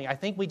selling. I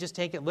think we just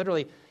take it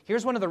literally.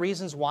 Here's one of the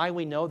reasons why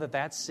we know that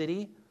that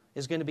city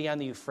is going to be on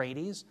the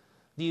Euphrates.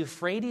 The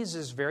Euphrates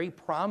is very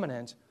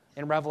prominent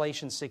in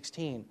Revelation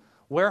 16.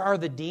 Where are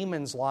the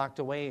demons locked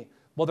away?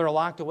 Well, they're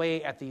locked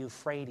away at the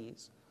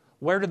Euphrates.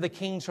 Where do the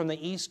kings from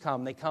the east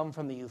come? They come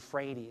from the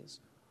Euphrates.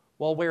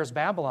 Well, where's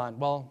Babylon?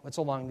 Well, it's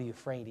along the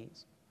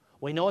Euphrates.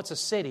 We know it's a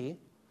city,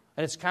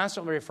 and it's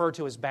constantly referred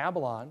to as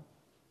Babylon.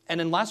 And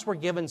unless we're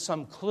given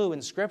some clue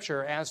in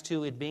Scripture as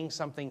to it being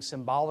something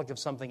symbolic of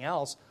something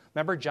else,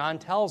 remember John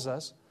tells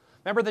us,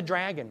 remember the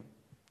dragon.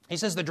 He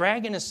says the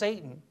dragon is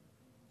Satan.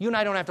 You and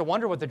I don't have to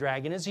wonder what the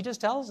dragon is. He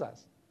just tells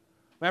us.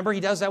 Remember,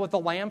 he does that with the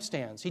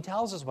lampstands. He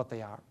tells us what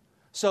they are.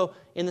 So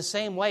in the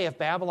same way, if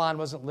Babylon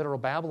wasn't literal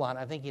Babylon,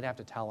 I think he'd have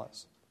to tell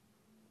us.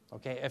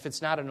 Okay, if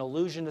it's not an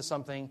allusion to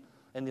something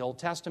in the Old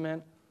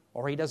Testament,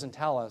 or he doesn't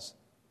tell us,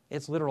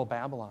 it's literal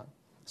Babylon.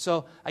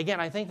 So, again,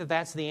 I think that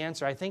that's the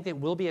answer. I think it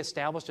will be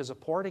established as a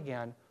port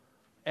again,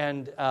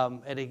 and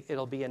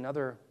it'll be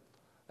another...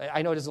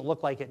 I know it doesn't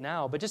look like it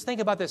now, but just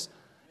think about this.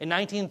 In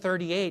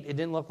 1938, it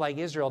didn't look like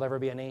Israel to ever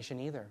be a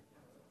nation either.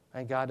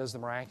 And God does the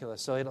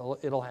miraculous, so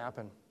it'll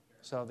happen.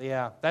 So,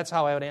 yeah, that's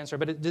how I would answer.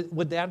 But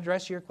would that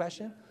address your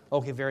question?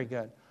 Okay, very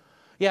good.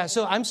 Yeah,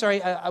 so I'm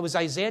sorry, I was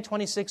Isaiah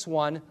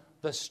 26:1,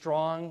 the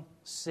strong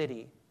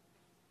city.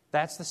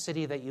 That's the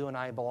city that you and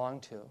I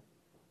belong to.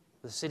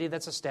 The city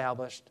that's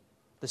established,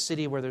 the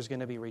city where there's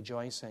going to be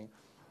rejoicing.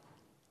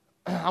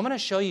 I'm going to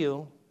show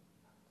you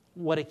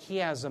what a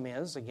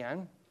chiasm is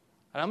again.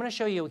 And I'm going to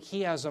show you a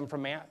chiasm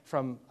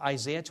from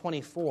Isaiah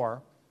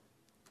 24.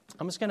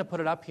 I'm just going to put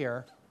it up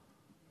here.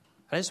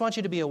 I just want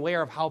you to be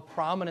aware of how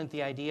prominent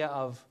the idea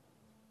of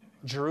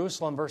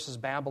Jerusalem versus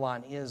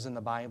Babylon is in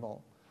the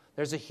Bible.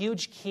 There's a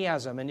huge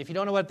chiasm, and if you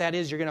don't know what that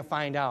is, you're going to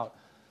find out.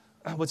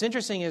 What's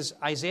interesting is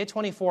Isaiah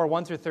 24,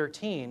 1 through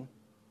 13,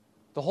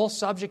 the whole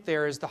subject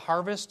there is the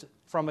harvest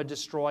from a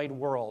destroyed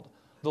world.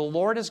 The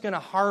Lord is going to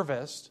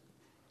harvest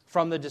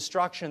from the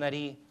destruction that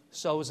he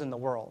sows in the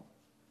world.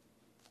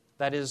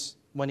 That is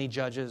when he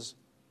judges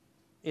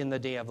in the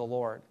day of the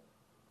Lord.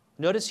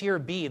 Notice here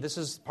B, this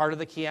is part of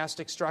the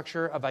chiastic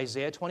structure of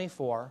Isaiah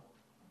 24.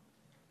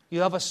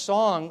 You have a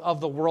song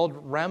of the world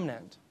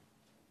remnant.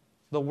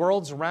 The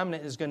world's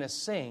remnant is going to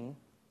sing,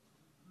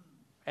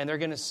 and they're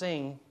going to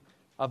sing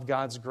of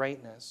God's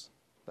greatness.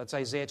 That's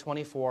Isaiah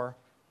 24,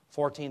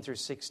 14 through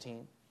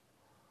 16.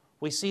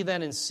 We see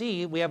then in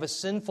C, we have a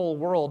sinful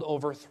world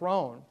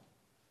overthrown.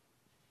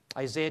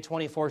 Isaiah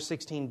 24,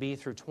 16b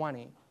through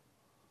 20.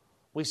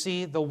 We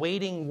see the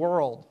waiting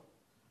world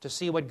to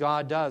see what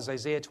God does.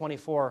 Isaiah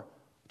 24,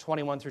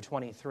 21 through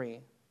 23.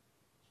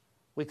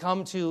 We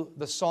come to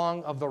the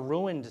song of the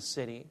ruined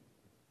city.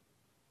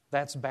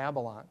 That's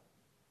Babylon.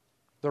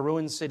 The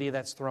ruined city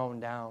that's thrown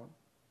down.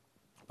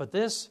 But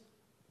this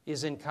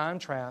is in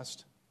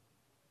contrast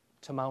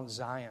to Mount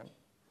Zion,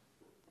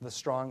 the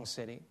strong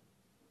city.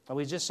 And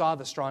we just saw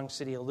the strong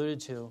city alluded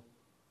to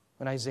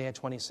in Isaiah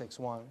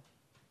 26:1.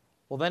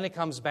 Well, then it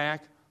comes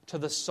back to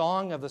the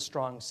song of the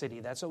strong city.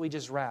 That's what we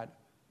just read.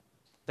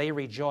 They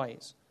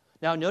rejoice.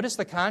 Now, notice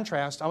the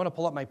contrast. I want to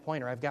pull up my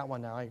pointer. I've got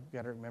one now. I've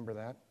got to remember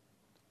that.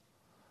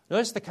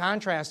 Notice the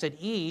contrast. At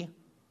E,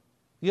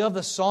 you have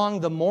the song,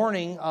 the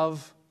mourning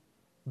of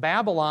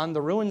Babylon,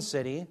 the ruined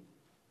city.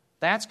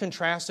 That's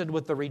contrasted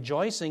with the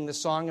rejoicing, the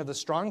song of the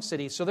strong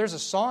city. So there's a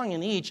song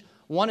in each.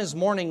 One is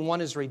mourning,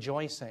 one is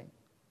rejoicing.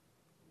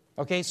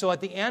 Okay, so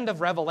at the end of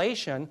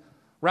Revelation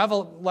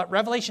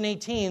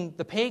 18,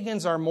 the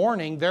pagans are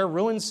mourning their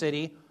ruined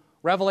city.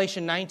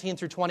 Revelation 19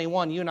 through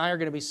 21, you and I are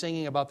going to be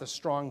singing about the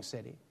strong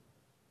city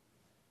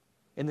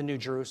in the New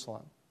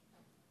Jerusalem.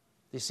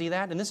 Do you see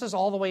that? And this is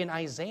all the way in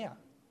Isaiah.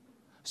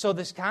 So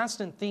this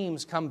constant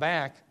themes come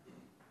back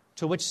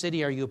to which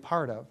city are you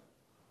part of?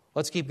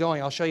 Let's keep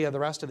going. I'll show you the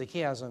rest of the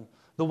chiasm.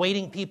 The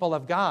waiting people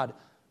of God.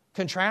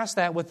 Contrast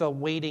that with the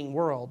waiting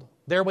world.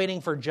 They're waiting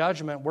for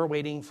judgment. We're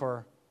waiting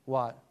for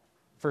what?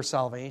 For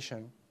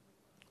salvation.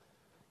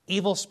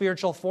 Evil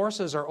spiritual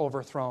forces are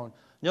overthrown.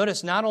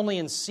 Notice not only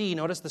in C,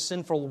 notice the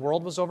sinful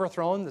world was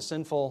overthrown, the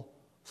sinful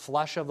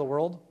flesh of the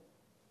world.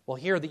 Well,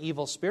 here the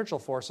evil spiritual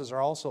forces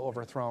are also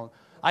overthrown.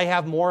 I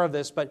have more of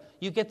this, but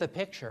you get the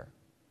picture.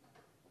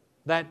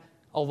 That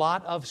a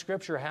lot of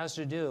Scripture has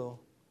to do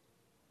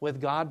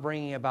with God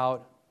bringing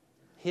about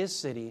His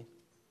city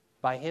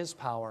by His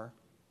power,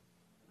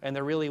 and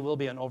there really will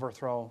be an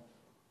overthrow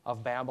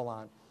of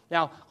Babylon.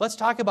 Now, let's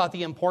talk about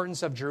the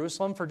importance of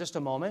Jerusalem for just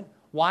a moment.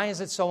 Why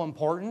is it so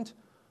important?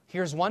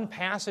 Here's one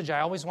passage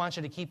I always want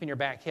you to keep in your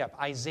back hip.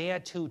 Isaiah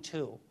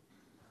 2:2.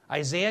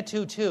 Isaiah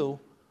 2:2,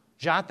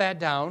 jot that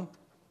down.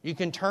 You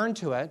can turn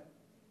to it.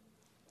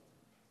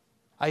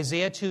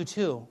 Isaiah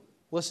 2:2.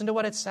 Listen to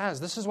what it says.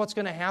 This is what's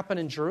going to happen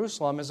in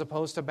Jerusalem as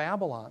opposed to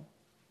Babylon.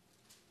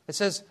 It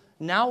says,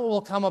 now it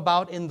will come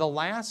about in the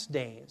last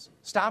days.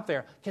 Stop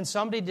there. Can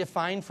somebody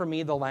define for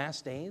me the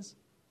last days?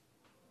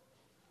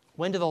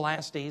 When do the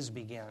last days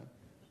begin?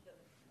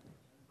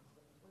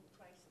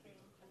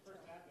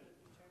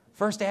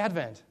 First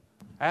Advent.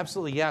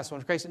 Absolutely, yes.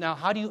 When Christ. Now,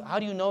 how do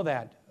you know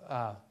that?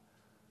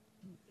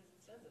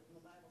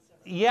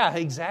 Yeah,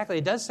 exactly.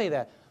 It does say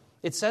that.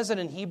 It says it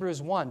in Hebrews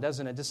 1,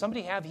 doesn't it? Does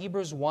somebody have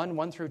Hebrews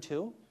 1 through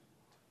 2?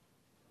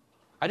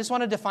 I just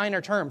want to define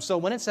our terms. So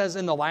when it says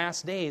in the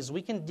last days,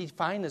 we can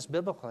define this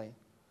biblically.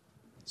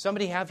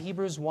 Somebody have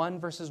Hebrews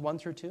 1, verses 1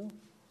 through 2?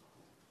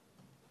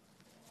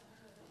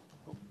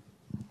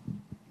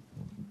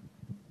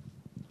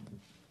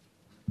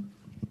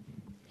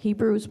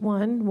 Hebrews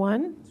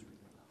 1:1.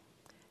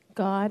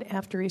 God,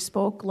 after He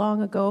spoke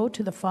long ago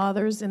to the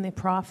fathers and the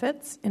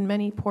prophets in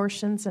many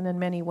portions and in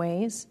many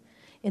ways,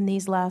 in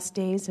these last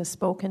days has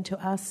spoken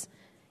to us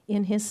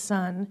in His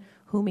Son,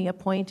 whom He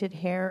appointed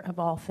heir of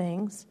all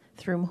things,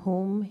 through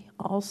whom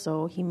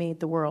also He made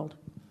the world.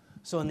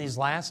 So in these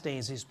last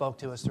days, He spoke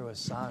to us through His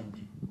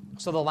Son.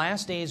 So the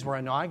last days were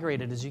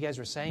inaugurated, as you guys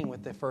were saying,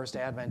 with the first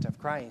advent of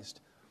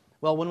Christ.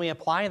 Well, when we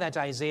apply that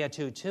to Isaiah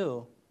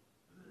 2:2,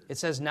 it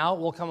says, now it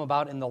will come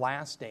about in the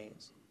last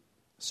days.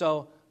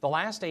 So the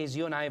last days,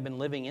 you and I have been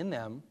living in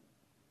them,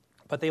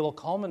 but they will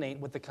culminate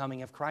with the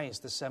coming of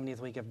Christ, the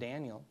 70th week of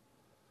Daniel.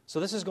 So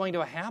this is going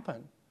to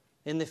happen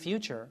in the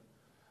future.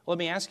 Let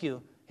me ask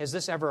you, has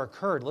this ever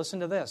occurred?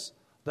 Listen to this.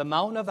 The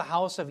mountain of the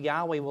house of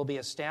Yahweh will be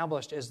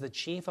established as the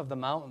chief of the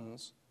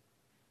mountains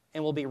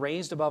and will be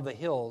raised above the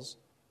hills,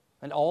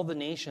 and all the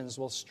nations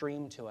will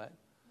stream to it.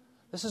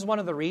 This is one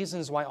of the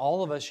reasons why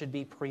all of us should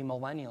be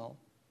premillennial,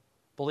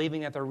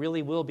 believing that there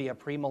really will be a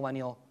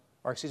millennial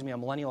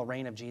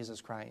reign of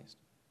Jesus Christ.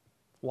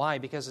 Why?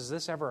 Because has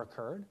this ever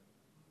occurred?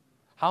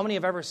 How many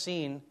have ever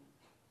seen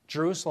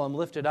Jerusalem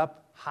lifted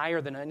up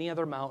higher than any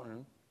other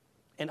mountain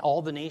and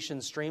all the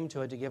nations stream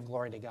to it to give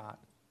glory to God?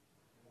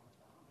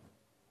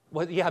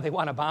 Well, yeah, they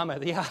want to bomb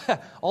it. Yeah,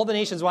 all the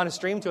nations want to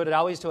stream to it,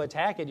 always to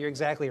attack it. You're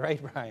exactly right,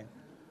 Brian.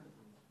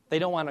 They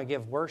don't want to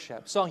give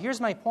worship. So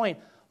here's my point.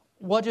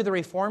 What do the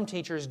Reformed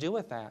teachers do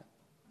with that?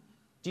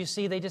 Do you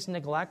see they just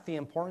neglect the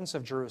importance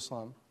of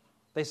Jerusalem?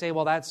 They say,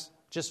 well, that's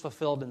just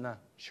fulfilled in the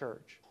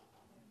church.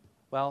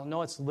 Well,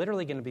 no, it's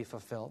literally going to be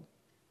fulfilled.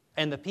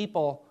 And the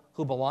people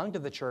who belong to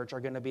the church are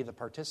going to be the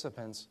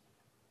participants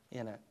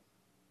in it.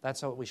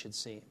 That's what we should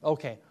see.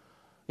 Okay.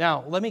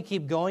 Now, let me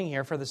keep going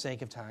here for the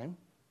sake of time.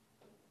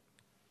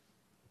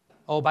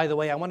 Oh, by the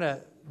way, I want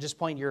to just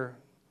point your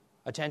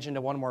attention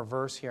to one more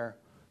verse here.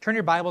 Turn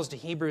your Bibles to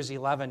Hebrews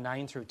 11,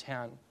 9 through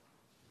 10.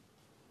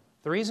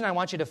 The reason I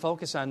want you to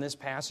focus on this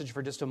passage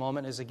for just a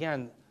moment is,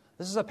 again,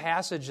 this is a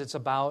passage that's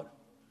about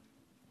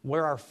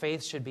where our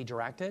faith should be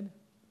directed.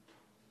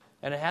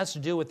 And it has to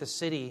do with the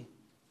city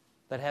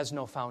that has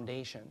no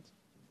foundations.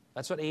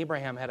 That's what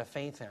Abraham had a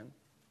faith in.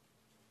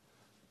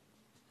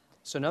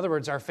 So in other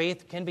words, our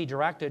faith can be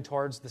directed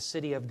towards the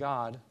city of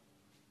God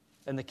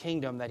and the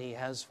kingdom that He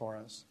has for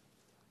us.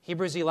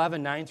 Hebrews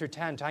 11, 9 through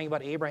 10, talking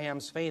about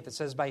Abraham's faith. It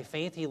says, by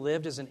faith he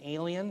lived as an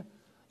alien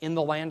in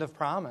the land of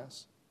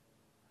promise,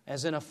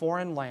 as in a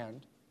foreign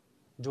land,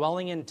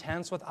 dwelling in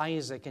tents with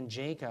Isaac and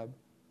Jacob,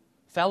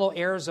 fellow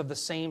heirs of the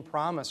same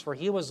promise, for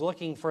he was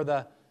looking for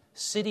the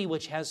city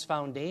which has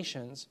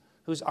foundations,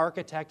 whose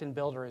architect and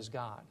builder is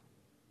God.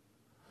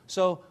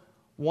 So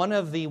one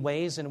of the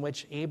ways in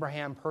which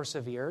Abraham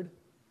persevered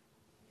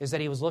is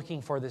that he was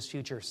looking for this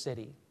future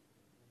city,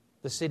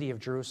 the city of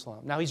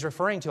Jerusalem. Now he's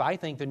referring to, I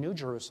think, the New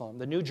Jerusalem.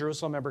 The New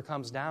Jerusalem ever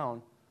comes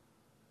down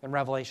in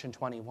Revelation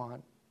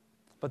 21.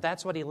 But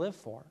that's what he lived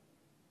for.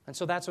 And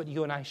so that's what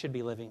you and I should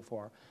be living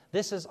for.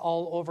 This is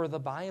all over the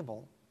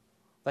Bible,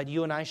 that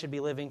you and I should be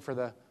living for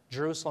the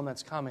Jerusalem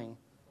that's coming,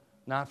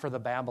 not for the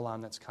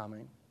Babylon that's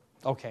coming.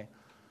 Okay.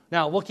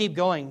 Now, we'll keep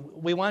going.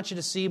 We want you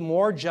to see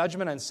more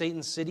judgment on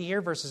Satan's city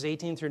here, verses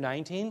 18 through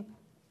 19.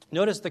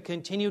 Notice the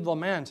continued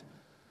lament.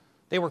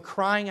 They were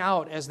crying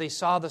out as they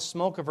saw the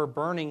smoke of her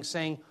burning,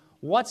 saying,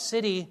 "What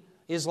city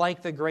is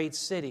like the great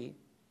city?"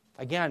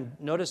 Again,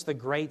 notice the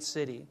great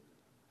city.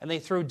 And they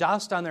threw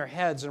dust on their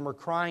heads and were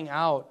crying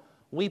out,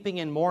 weeping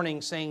and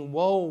mourning, saying,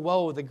 "Woe,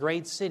 woe, the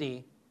great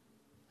city,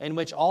 in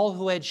which all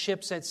who had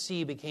ships at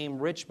sea became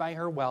rich by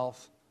her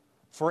wealth,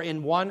 for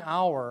in 1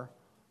 hour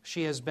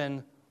she has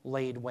been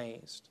laid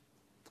waste."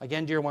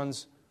 Again, dear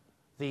ones,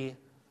 the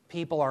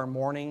people are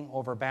mourning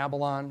over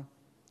Babylon.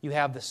 You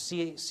have the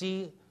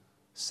sea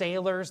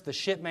sailors, the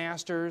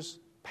shipmasters,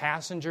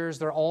 passengers,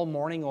 they're all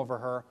mourning over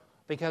her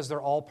because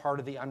they're all part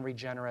of the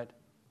unregenerate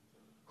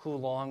who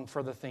long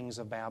for the things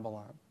of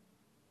Babylon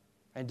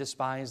and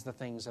despise the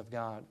things of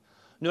God.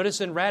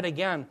 Notice in red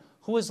again,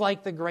 who is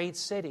like the great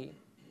city?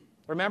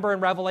 Remember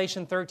in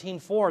Revelation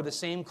 13:4, the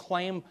same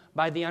claim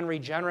by the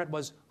unregenerate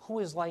was, who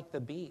is like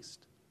the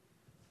beast?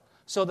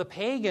 So the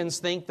pagans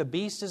think the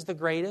beast is the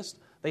greatest.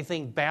 They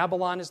think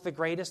Babylon is the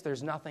greatest.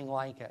 There's nothing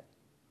like it.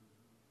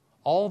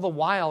 All the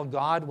while,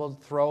 God will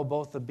throw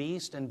both the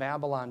beast and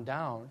Babylon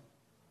down,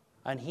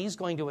 and he's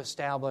going to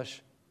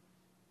establish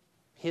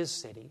his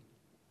city.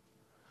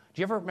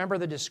 Do you ever remember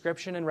the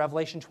description in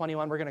Revelation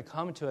 21? We're going to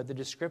come to it, the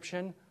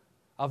description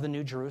of the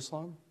New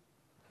Jerusalem.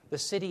 The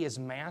city is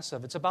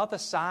massive. It's about the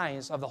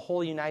size of the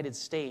whole United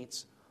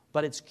States,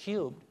 but it's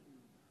cubed.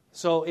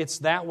 So it's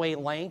that way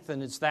length,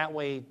 and it's that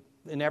way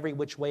in every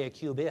which way a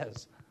cube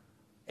is.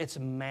 It's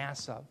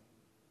massive.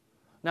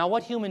 Now,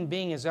 what human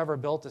being has ever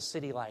built a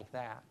city like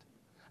that?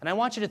 And I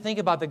want you to think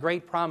about the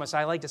great promise.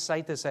 I like to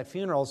cite this at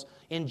funerals.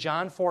 In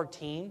John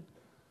 14,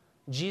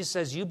 Jesus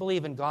says, "You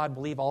believe in God,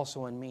 believe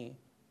also in me.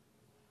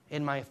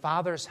 In my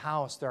Father's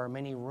house there are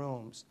many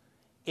rooms.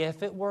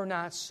 If it were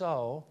not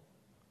so,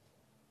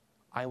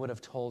 I would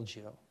have told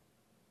you."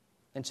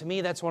 And to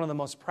me, that's one of the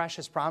most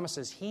precious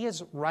promises. He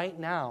is right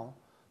now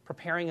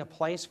preparing a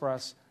place for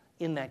us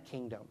in that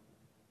kingdom.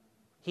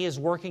 He is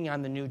working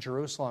on the New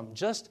Jerusalem.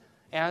 Just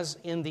as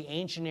in the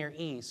ancient Near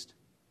East,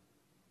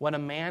 when a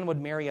man would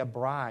marry a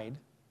bride,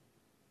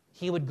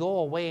 he would go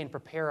away and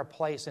prepare a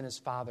place in his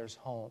father's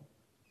home.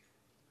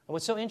 And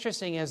what's so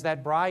interesting is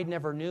that bride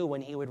never knew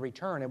when he would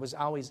return. It was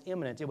always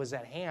imminent. It was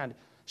at hand.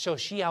 So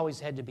she always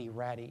had to be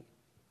ready.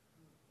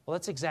 Well,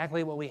 that's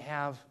exactly what we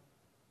have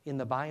in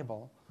the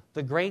Bible.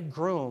 The great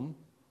groom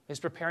is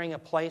preparing a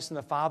place in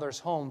the Father's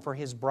home for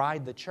his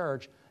bride, the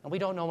church, and we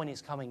don't know when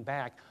he's coming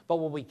back. But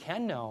what we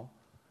can know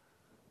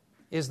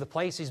is the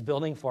place he's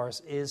building for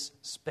us is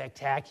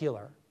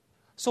spectacular.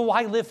 So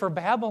why live for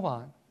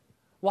Babylon?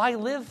 Why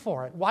live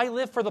for it? Why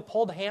live for the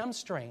pulled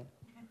hamstring?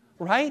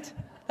 Right?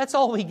 That's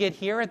all we get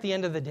here at the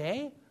end of the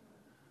day.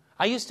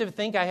 I used to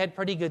think I had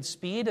pretty good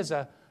speed as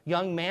a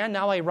young man.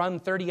 Now I run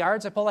 30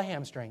 yards, I pull a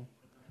hamstring.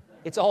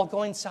 It's all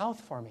going south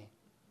for me.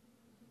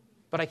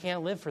 But I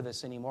can't live for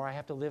this anymore. I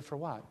have to live for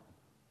what?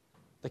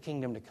 The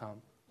kingdom to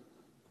come.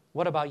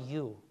 What about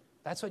you?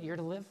 That's what you're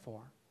to live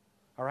for.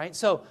 All right?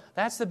 So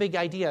that's the big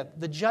idea.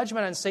 The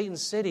judgment on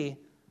Satan's city,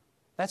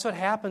 that's what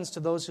happens to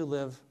those who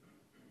live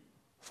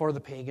for the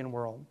pagan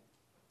world.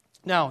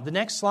 Now, the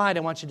next slide I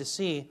want you to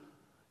see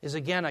is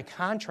again a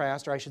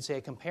contrast, or I should say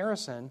a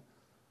comparison,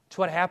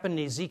 to what happened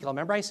in Ezekiel.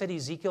 Remember I said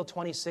Ezekiel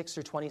 26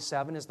 through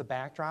 27 is the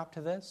backdrop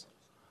to this?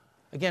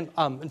 Again,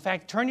 in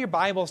fact, turn your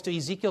Bibles to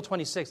Ezekiel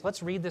 26.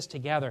 Let's read this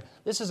together.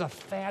 This is a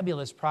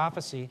fabulous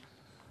prophecy.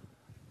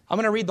 I'm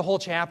going to read the whole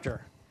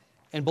chapter.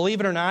 And believe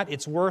it or not,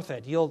 it's worth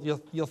it.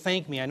 You'll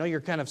thank me. I know you're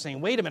kind of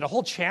saying, wait a minute, a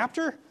whole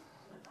chapter?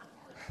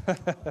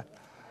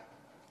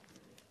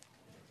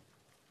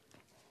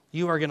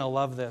 You are going to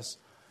love this.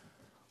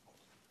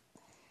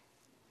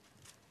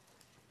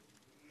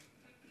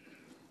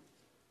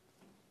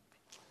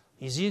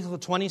 Ezekiel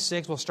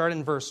 26, we'll start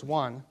in verse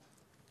 1.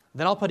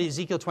 Then I'll put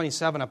Ezekiel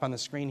 27 up on the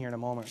screen here in a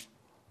moment.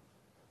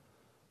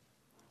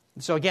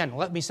 So again,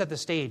 let me set the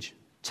stage.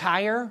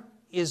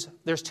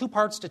 There's two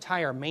parts to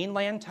Tyre,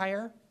 mainland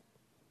Tyre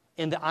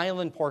and the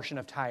island portion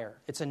of Tyre.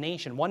 It's a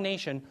nation, one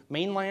nation,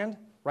 mainland,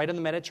 right in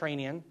the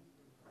Mediterranean,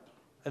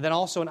 and then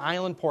also an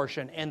island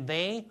portion. And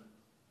they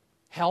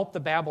helped the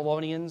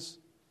Babylonians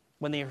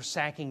when they were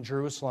sacking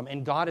Jerusalem,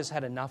 and God has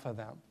had enough of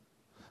them.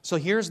 So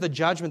here's the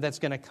judgment that's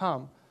going to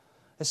come.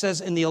 It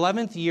says, in the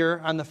 11th year,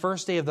 on the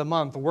first day of the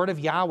month, the word of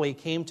Yahweh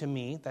came to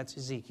me, that's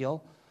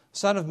Ezekiel,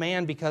 son of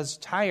man, because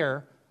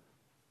Tyre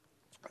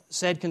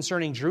said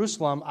concerning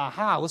Jerusalem,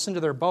 aha, listen to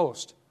their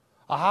boast.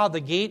 Aha, the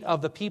gate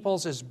of the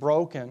peoples is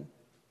broken.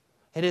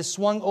 It is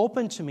swung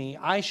open to me.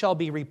 I shall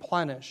be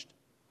replenished,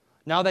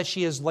 now that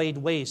she is laid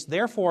waste.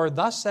 Therefore,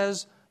 thus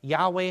says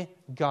Yahweh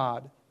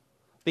God,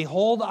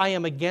 behold, I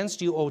am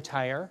against you, O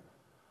Tyre,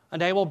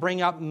 and I will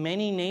bring up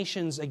many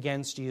nations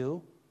against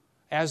you,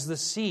 as the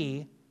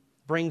sea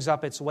brings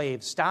up its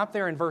waves. Stop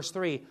there in verse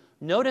 3.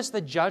 Notice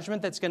the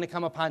judgment that's going to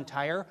come upon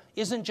Tyre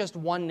isn't just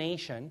one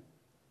nation.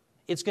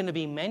 It's going to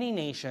be many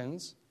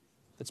nations.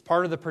 It's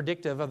part of the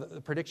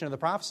prediction of the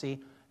prophecy.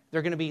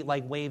 They're going to be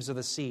like waves of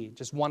the sea,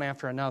 just one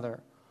after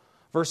another.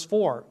 Verse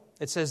 4,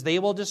 it says, they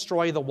will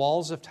destroy the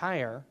walls of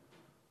Tyre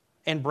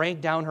and break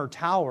down her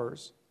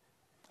towers,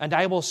 and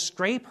I will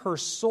scrape her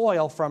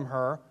soil from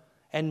her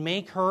and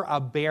make her a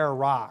bare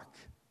rock.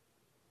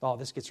 Oh,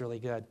 this gets really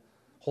good.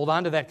 Hold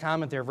on to that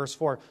comment there, verse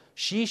 4.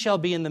 She shall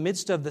be in the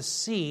midst of the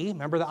sea,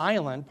 remember the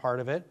island part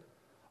of it,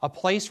 a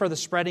place for the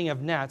spreading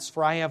of nets,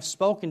 for I have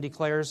spoken,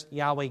 declares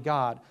Yahweh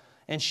God.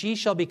 And she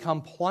shall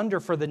become plunder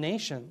for the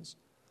nations,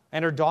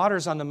 and her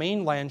daughters on the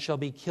mainland shall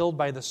be killed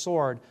by the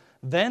sword.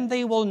 Then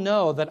they will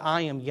know that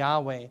I am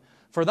Yahweh.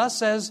 For thus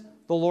says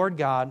the Lord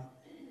God,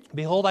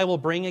 behold, I will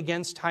bring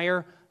against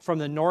Tyre from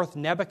the north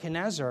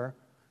Nebuchadnezzar,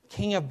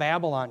 king of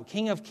Babylon,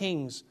 king of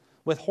kings,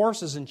 with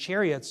horses and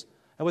chariots,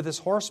 and with his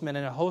horsemen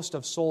and a host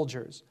of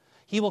soldiers.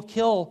 He will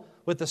kill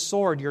with the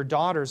sword your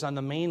daughters on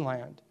the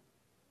mainland.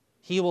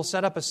 He will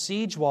set up a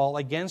siege wall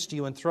against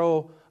you and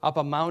throw up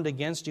a mound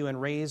against you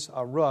and raise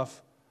a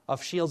roof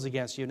of shields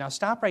against you. Now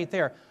stop right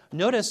there.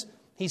 Notice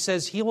he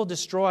says he will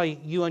destroy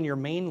you on your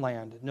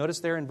mainland. Notice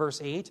there in verse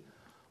 8.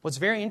 What's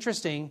very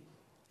interesting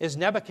is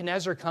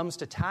Nebuchadnezzar comes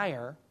to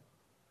Tyre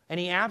and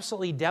he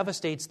absolutely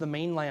devastates the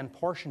mainland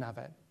portion of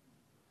it.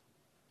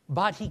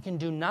 But he can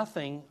do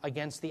nothing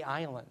against the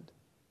island.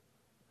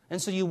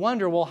 And so you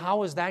wonder, well,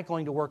 how is that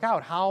going to work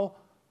out? How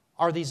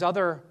are these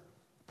other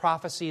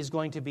prophecies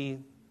going to be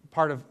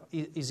part of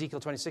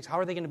Ezekiel 26? How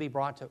are they going to be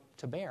brought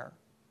to bear?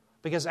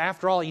 Because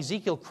after all,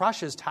 Ezekiel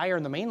crushes Tyre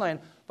in the mainland,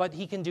 but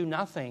he can do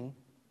nothing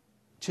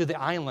to the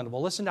island.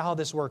 Well, listen to how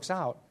this works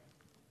out.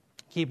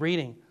 Keep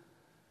reading.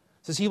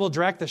 It says, he will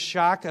direct the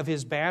shock of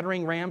his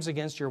battering rams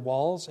against your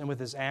walls, and with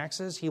his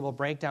axes he will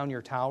break down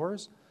your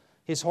towers.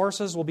 His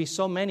horses will be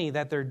so many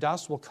that their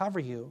dust will cover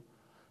you.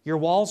 Your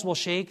walls will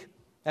shake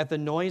at the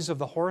noise of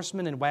the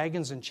horsemen and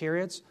wagons and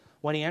chariots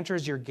when he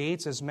enters your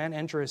gates as men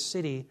enter a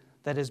city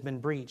that has been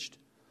breached.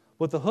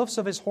 With the hoofs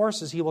of his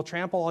horses he will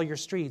trample all your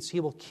streets. He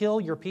will kill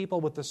your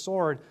people with the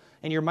sword,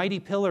 and your mighty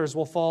pillars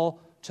will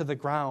fall to the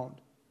ground.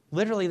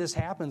 Literally, this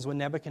happens when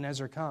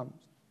Nebuchadnezzar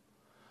comes.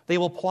 They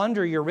will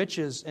plunder your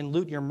riches and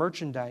loot your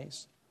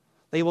merchandise.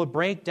 They will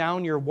break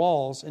down your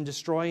walls and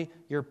destroy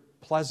your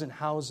pleasant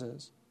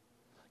houses.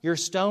 Your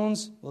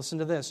stones, listen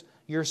to this,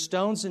 your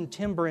stones and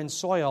timber and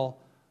soil,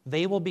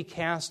 they will be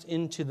cast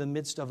into the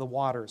midst of the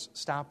waters.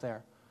 Stop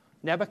there.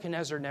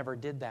 Nebuchadnezzar never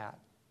did that.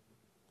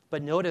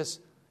 But notice,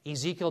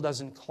 Ezekiel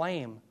doesn't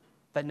claim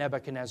that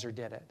Nebuchadnezzar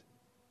did it.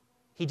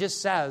 He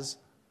just says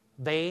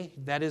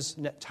that is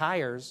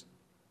Tyre's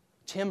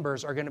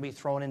timbers are going to be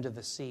thrown into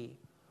the sea.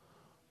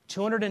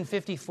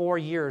 254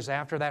 years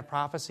after that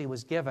prophecy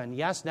was given,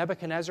 yes,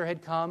 Nebuchadnezzar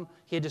had come,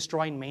 he had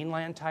destroyed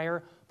mainland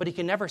Tyre, but he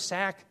could never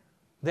sack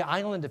the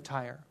island of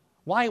Tyre.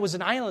 Why? It was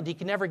an island. He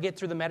could never get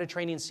through the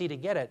Mediterranean Sea to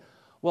get it.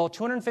 Well,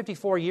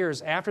 254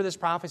 years after this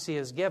prophecy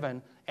is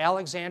given,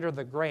 Alexander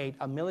the Great,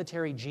 a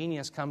military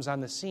genius, comes on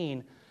the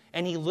scene,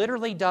 and he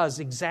literally does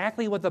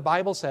exactly what the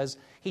Bible says.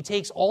 He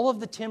takes all of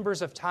the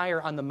timbers of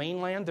Tyre on the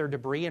mainland, their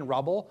debris and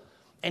rubble,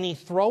 and he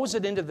throws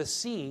it into the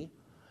sea,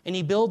 and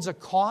he builds a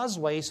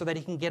causeway so that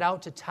he can get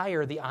out to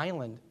Tyre, the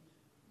island,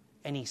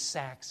 and he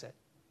sacks it.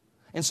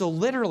 And so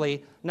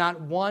literally,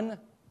 not one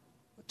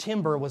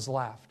timber was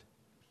left.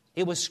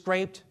 It was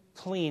scraped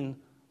clean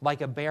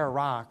like a bare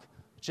rock,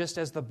 just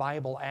as the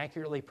Bible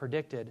accurately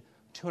predicted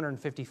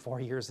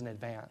 254 years in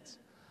advance.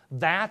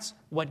 That's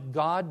what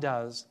God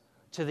does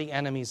to the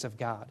enemies of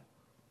God,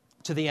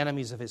 to the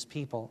enemies of his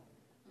people.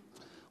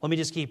 Let me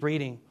just keep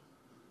reading.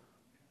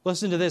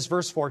 Listen to this,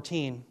 verse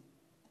 14.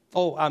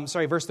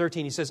 Verse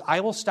 13. He says, I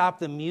will stop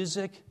the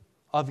music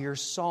of your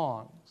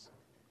songs.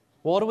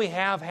 Well, what do we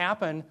have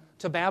happen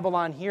to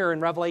Babylon here in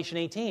Revelation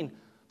 18?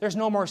 There's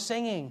no more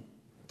singing.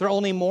 They're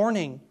only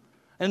mourning.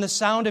 And the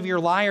sound of your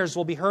lyres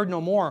will be heard no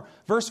more.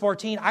 Verse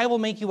 14, I will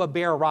make you a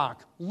bare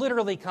rock.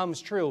 Literally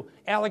comes true.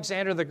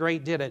 Alexander the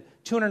Great did it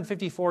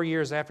 254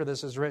 years after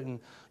this is written.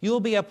 You will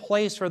be a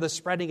place for the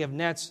spreading of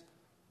nets.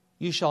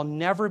 You shall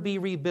never be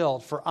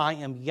rebuilt, for I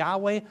am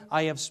Yahweh.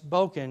 I have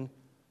spoken,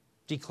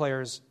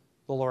 declares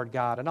the Lord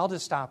God. And I'll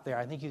just stop there.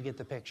 I think you get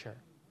the picture.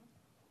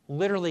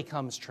 Literally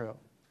comes true.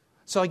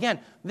 So again,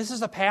 this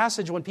is a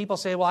passage when people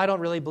say, well, I don't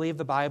really believe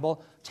the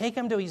Bible. Take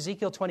them to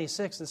Ezekiel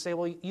 26 and say,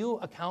 well, you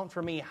account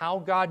for me how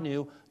God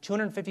knew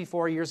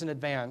 254 years in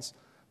advance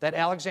that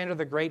Alexander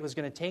the Great was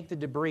going to take the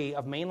debris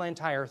of mainland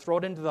Tyre, throw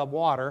it into the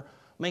water,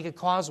 make a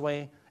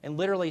causeway, and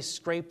literally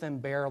scrape them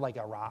bare like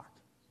a rock.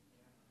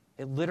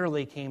 It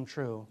literally came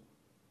true,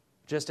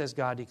 just as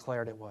God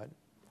declared it would.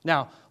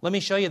 Now, let me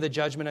show you the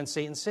judgment on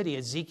Satan's city.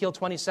 Ezekiel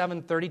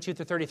 27, 32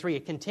 to 33.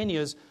 It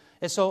continues.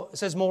 It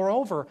says,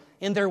 moreover,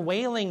 in their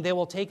wailing they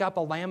will take up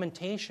a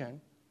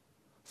lamentation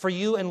for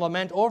you and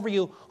lament over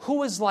you.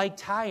 Who is like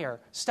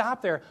Tyre?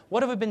 Stop there.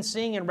 What have we been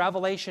seeing in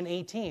Revelation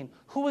 18?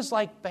 Who is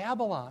like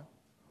Babylon?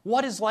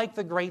 What is like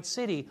the great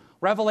city?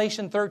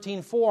 Revelation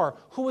 13:4.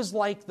 Who is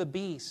like the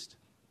beast?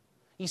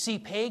 You see,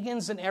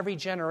 pagans in every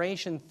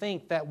generation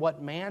think that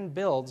what man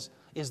builds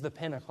is the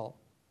pinnacle.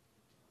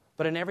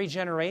 But in every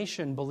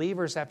generation,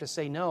 believers have to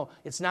say, no,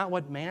 it's not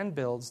what man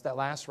builds that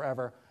lasts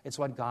forever. It's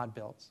what God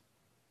builds.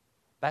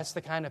 That's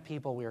the kind of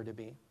people we are to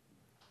be.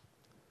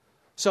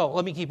 So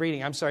let me keep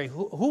reading. I'm sorry.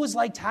 Who is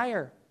like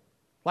Tyre?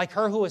 Like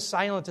her who is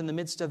silent in the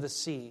midst of the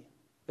sea.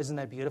 Isn't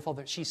that beautiful?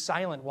 She's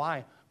silent.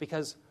 Why?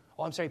 Because,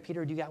 I'm sorry,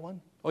 Peter, do you got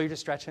one? Oh, you're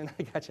just stretching.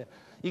 I got you.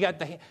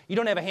 You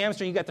don't have a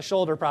hamstring. You got the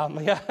shoulder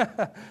problem.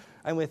 Yeah,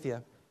 I'm with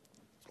you.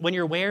 When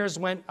your wares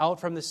went out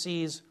from the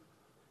seas,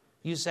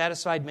 you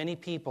satisfied many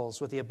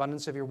peoples with the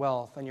abundance of your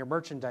wealth, and your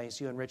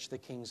merchandise you enriched the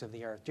kings of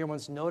the earth. Dear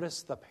ones,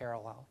 notice the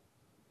parallel.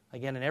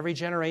 Again, in every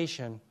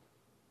generation,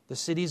 the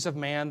cities of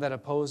man that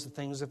oppose the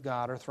things of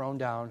God are thrown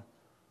down,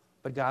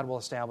 but God will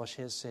establish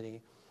His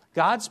city.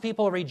 God's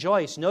people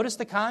rejoice. Notice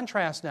the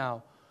contrast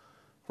now.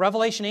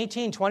 Revelation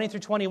 18, 20 through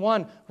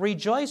 21.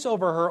 Rejoice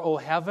over her, O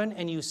heaven,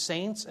 and you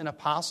saints and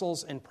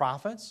apostles and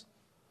prophets,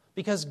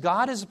 because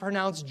God has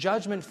pronounced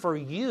judgment for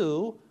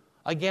you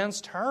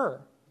against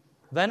her.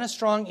 Then a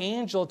strong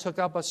angel took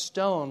up a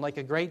stone like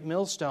a great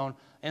millstone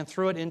and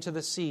threw it into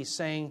the sea,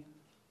 saying,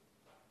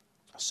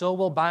 so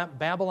will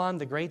Babylon,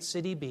 the great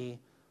city, be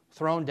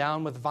thrown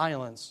down with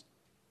violence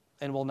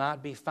and will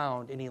not be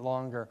found any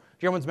longer.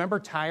 Dear ones, remember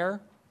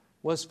Tyre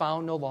was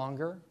found no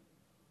longer?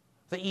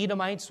 The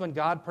Edomites, when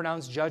God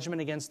pronounced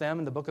judgment against them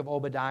in the book of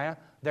Obadiah,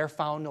 they're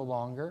found no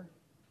longer.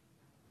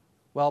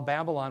 Well,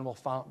 Babylon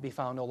will be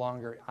found no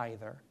longer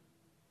either.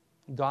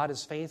 God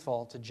is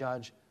faithful to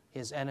judge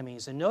His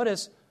enemies. And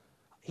notice,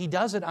 He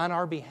does it on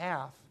our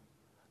behalf.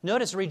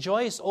 Notice,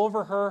 rejoice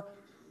over her,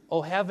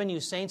 O heaven,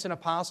 you saints and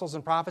apostles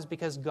and prophets,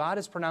 because God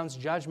has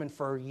pronounced judgment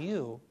for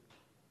you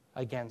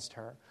against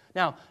her.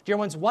 Now, dear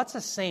ones, what's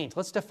a saint?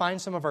 Let's define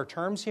some of our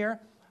terms here.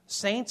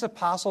 Saints,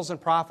 apostles,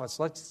 and prophets.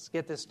 Let's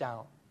get this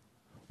down.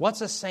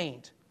 What's a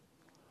saint?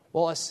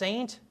 Well, a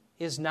saint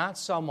is not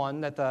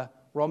someone that the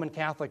Roman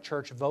Catholic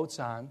Church votes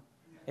on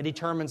and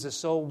determines is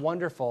so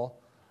wonderful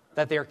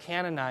that they're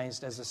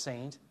canonized as a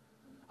saint.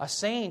 A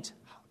saint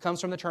comes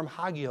from the term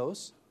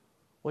hagios,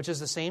 which is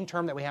the same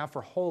term that we have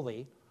for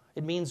holy.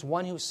 It means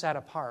one who's set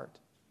apart.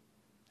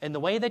 And the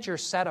way that you're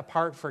set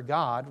apart for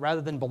God,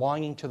 rather than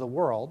belonging to the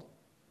world,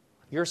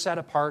 you're set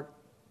apart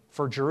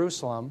for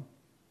Jerusalem.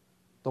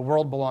 The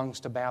world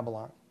belongs to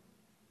Babylon.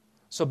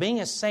 So being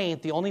a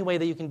saint, the only way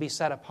that you can be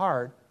set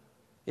apart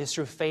is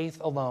through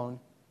faith alone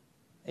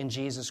in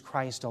Jesus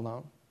Christ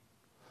alone.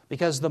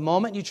 Because the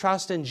moment you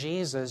trust in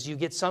Jesus, you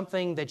get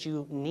something that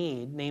you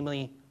need,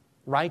 namely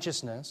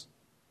righteousness,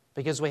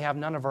 because we have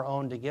none of our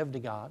own to give to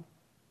God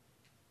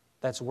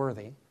that's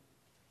worthy.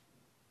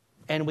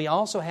 And we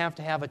also have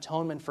to have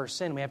atonement for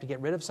sin. We have to get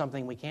rid of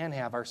something we can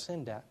have, our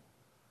sin debt.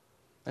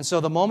 And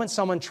so the moment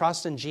someone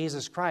trusts in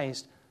Jesus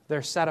Christ,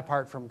 they're set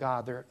apart from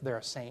God. They're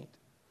a saint.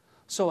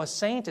 So a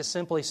saint is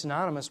simply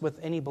synonymous with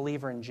any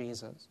believer in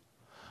Jesus.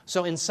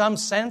 So in some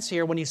sense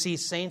here, when you see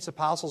saints,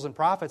 apostles, and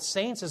prophets,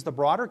 saints is the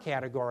broader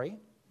category.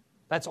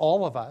 That's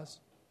all of us.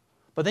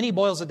 But then he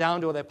boils it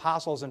down to the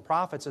apostles and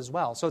prophets as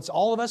well. So it's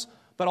all of us,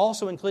 but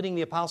also including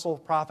the apostles,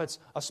 prophets,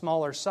 a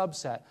smaller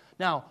subset.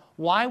 Now,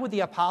 why would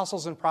the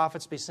apostles and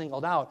prophets be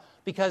singled out?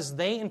 Because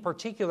they in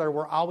particular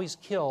were always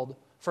killed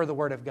for the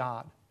word of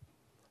God.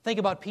 Think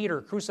about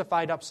Peter,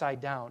 crucified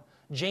upside down.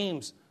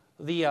 James,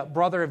 the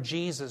brother of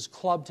Jesus,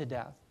 clubbed to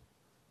death.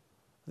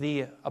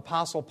 The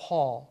apostle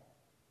Paul,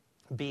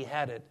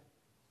 beheaded.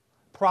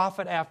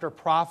 Prophet after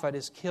prophet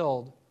is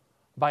killed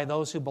by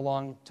those who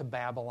belong to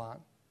Babylon.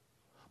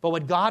 But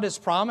what God is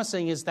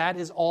promising is that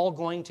is all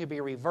going to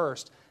be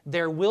reversed.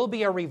 There will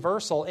be a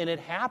reversal, and it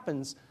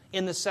happens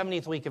in the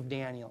 70th week of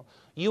Daniel.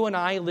 You and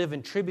I live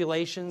in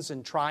tribulations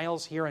and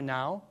trials here and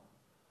now.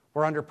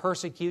 We're under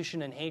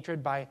persecution and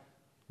hatred by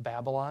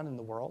Babylon and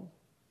the world.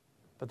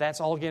 But that's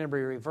all going to be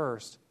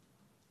reversed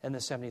in the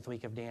 70th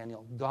week of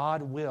Daniel.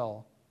 God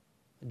will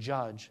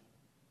judge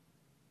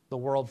the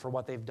world for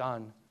what they've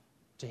done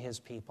to His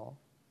people.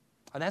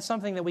 And that's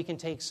something that we can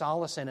take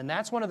solace in. And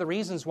that's one of the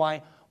reasons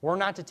why we're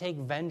not to take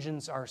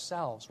vengeance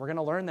ourselves. We're going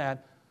to learn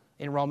that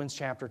in Romans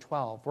chapter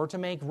 12. We're to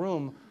make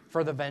room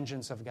for the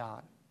vengeance of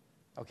God.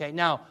 Okay,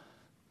 now,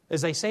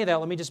 as I say that,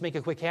 let me just make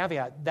a quick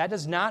caveat. That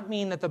does not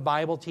mean that the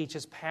Bible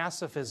teaches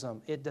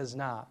pacifism. It does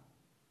not.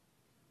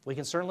 We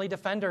can certainly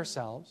defend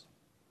ourselves.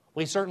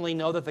 We certainly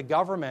know that the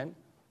government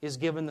is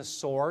given the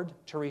sword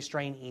to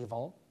restrain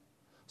evil.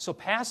 So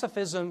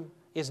pacifism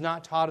is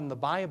not taught in the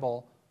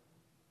Bible,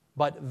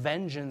 but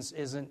vengeance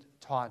isn't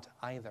taught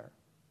either.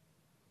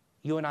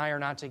 You and I are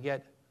not to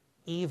get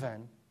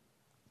even.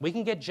 We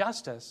can get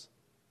justice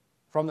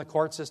from the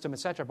court system,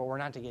 etc., but we're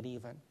not to get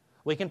even.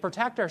 We can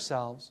protect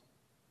ourselves,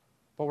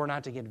 but we're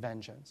not to get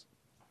vengeance.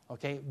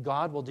 Okay?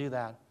 God will do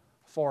that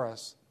for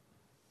us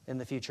in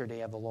the future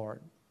day of the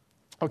Lord.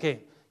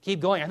 Okay, keep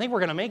going. I think we're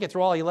going to make it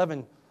through all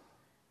 11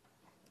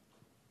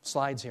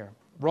 slides here.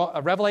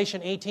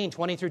 Revelation 18,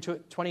 20 through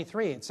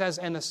 23. It says,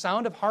 "And the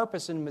sound of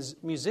harpists and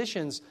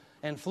musicians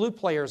and flute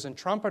players and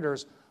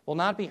trumpeters will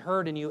not be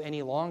heard in you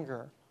any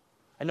longer.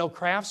 And no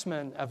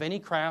craftsman of any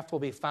craft will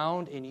be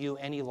found in you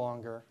any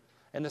longer.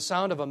 And the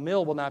sound of a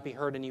mill will not be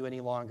heard in you any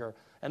longer.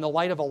 And the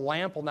light of a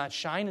lamp will not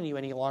shine in you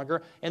any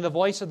longer. And the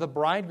voice of the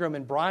bridegroom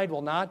and bride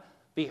will not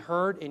be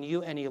heard in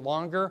you any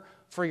longer.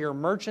 For your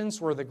merchants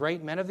were the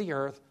great men of the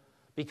earth,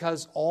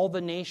 because all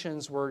the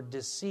nations were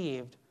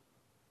deceived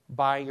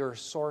by your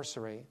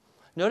sorcery."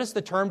 Notice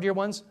the term, dear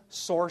ones,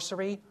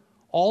 sorcery.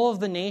 All of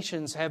the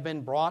nations have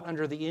been brought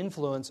under the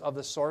influence of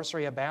the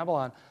sorcery of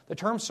Babylon. The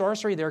term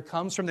sorcery there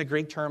comes from the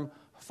Greek term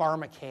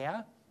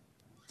pharmakeia.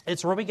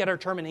 It's where we get our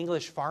term in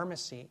English,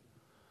 pharmacy.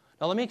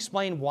 Now let me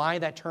explain why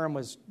that term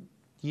was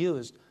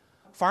used.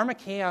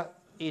 Pharmakeia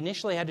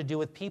initially had to do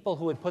with people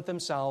who had put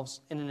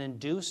themselves in an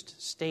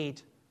induced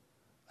state,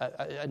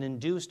 an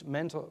induced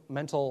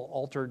mental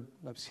altered,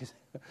 excuse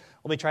me,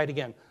 let me try it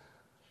again.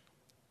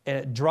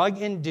 A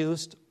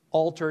drug-induced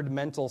altered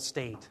mental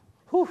state.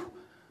 Whew.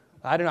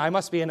 I don't know, I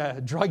must be in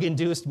a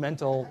drug-induced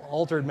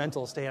altered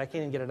mental state. I can't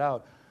even get it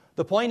out.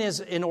 The point is,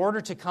 in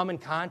order to come in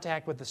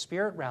contact with the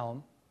spirit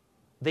realm,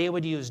 they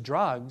would use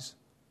drugs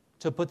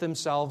to put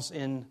themselves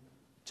into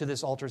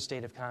this altered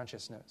state of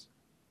consciousness.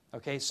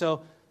 Okay,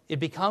 so it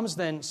becomes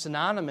then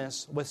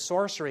synonymous with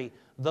sorcery,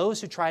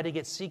 those who try to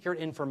get secret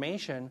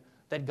information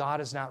that God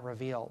has not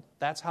revealed.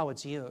 That's how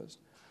it's used.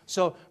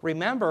 So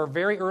remember,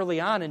 very early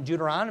on in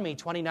Deuteronomy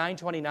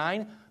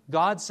 29:29,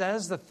 God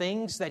says the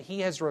things that He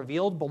has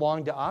revealed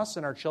belong to us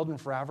and our children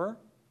forever,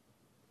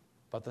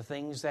 but the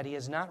things that He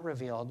has not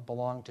revealed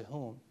belong to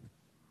whom?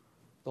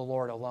 The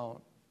Lord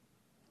alone.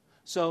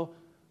 So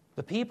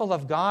the people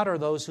of God are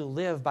those who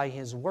live by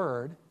His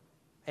word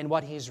and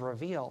what He's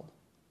revealed.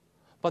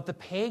 But the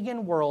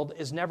pagan world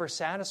is never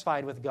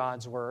satisfied with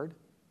God's word.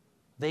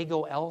 They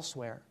go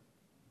elsewhere.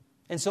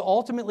 And so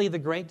ultimately the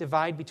great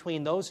divide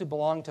between those who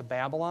belong to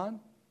Babylon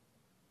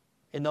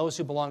and those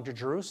who belong to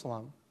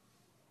Jerusalem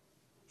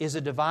is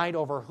a divide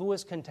over who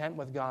is content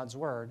with God's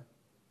word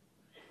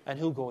and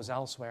who goes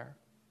elsewhere.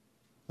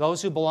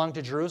 Those who belong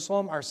to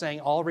Jerusalem are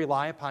saying, I'll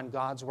rely upon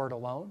God's word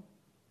alone.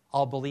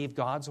 I'll believe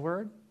God's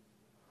word.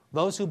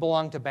 Those who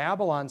belong to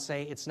Babylon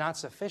say, it's not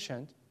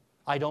sufficient.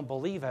 I don't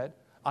believe it.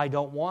 I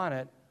don't want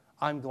it.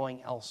 I'm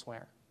going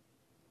elsewhere.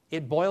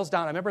 It boils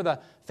down. I remember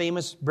the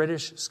famous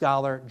British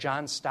scholar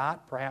John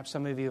Stott. Perhaps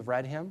some of you have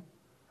read him.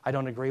 I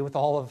don't agree with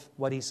all of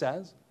what he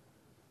says.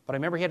 But I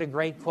remember he had a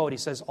great quote. He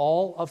says,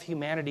 all of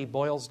humanity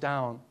boils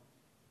down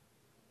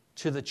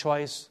to the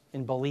choice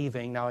in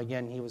believing. Now,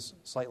 again, he was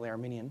slightly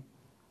Arminian.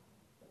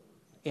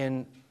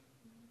 In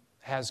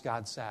has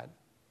God said.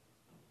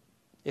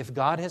 If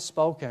God has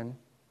spoken,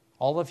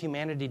 all of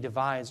humanity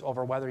divides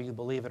over whether you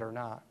believe it or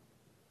not.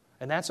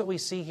 And that's what we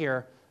see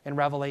here in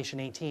Revelation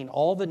 18.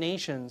 All the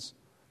nations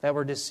that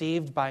were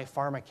deceived by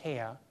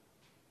pharmakeia,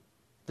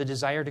 the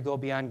desire to go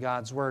beyond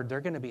God's word,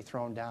 they're going to be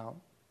thrown down.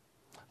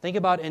 Think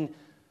about in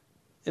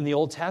the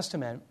Old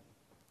Testament,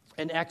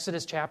 in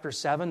Exodus chapter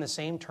 7, the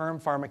same term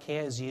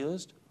pharmakeia is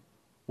used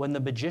when the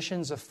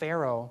magicians of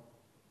Pharaoh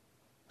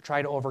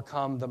try to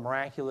overcome the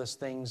miraculous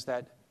things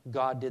that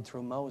God did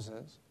through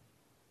Moses.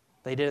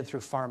 They did it through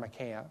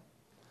pharmakeia.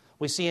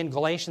 We see in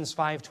Galatians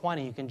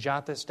 5:20, you can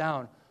jot this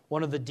down,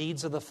 one of the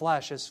deeds of the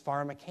flesh is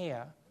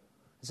pharmakeia.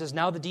 It says,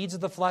 now the deeds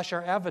of the flesh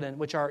are evident,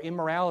 which are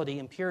immorality,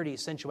 impurity,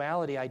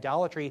 sensuality,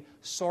 idolatry,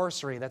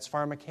 sorcery, that's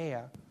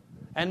pharmakeia,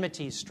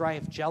 enmity,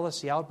 strife,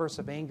 jealousy, outbursts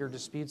of anger,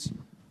 disputes,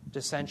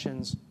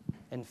 dissensions,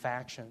 and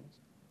factions.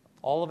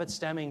 All of it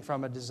stemming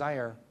from a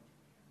desire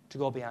to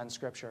go beyond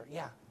Scripture.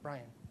 Yeah,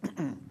 Brian.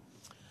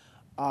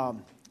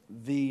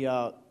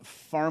 The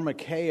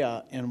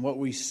pharmakeia and what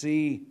we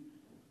see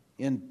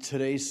in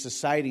today's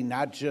society,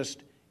 not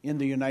just in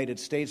the United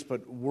States,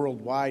 but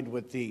worldwide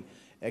with the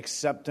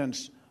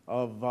acceptance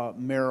of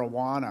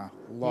marijuana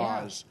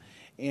laws.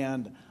 Yeah.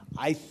 And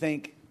I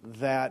think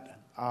that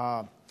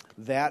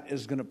that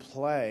is going to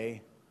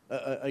play,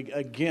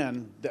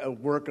 again, a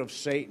work of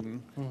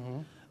Satan,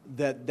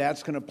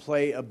 that's going to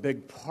play a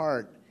big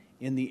part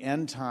in the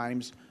end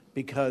times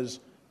because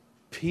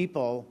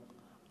people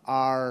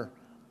are,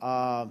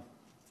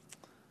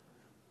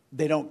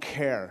 they don't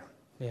care.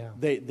 Yeah.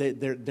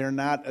 They're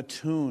not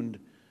attuned,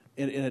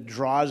 and it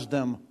draws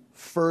them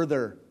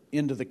further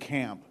into the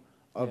camp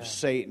of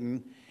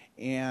Satan,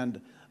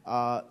 and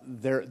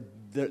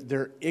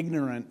they're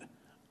ignorant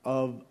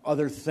of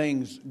other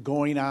things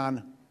going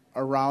on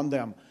around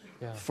them.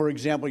 Yeah. For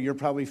example, you're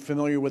probably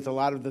familiar with a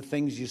lot of the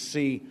things you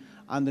see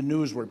on the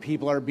news where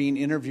people are being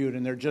interviewed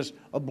and they're just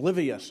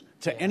oblivious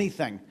to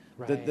anything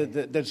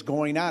that's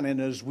going on.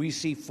 And as we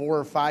see 4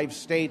 or 5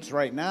 states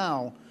right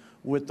now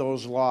with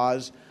those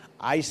laws,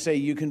 I say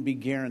you can be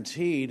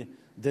guaranteed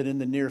that in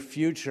the near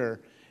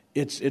future,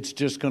 it's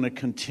just going to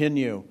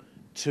continue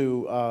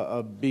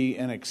to be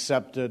an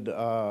accepted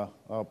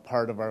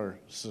part of our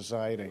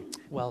society.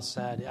 Well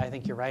said. I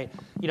think you're right.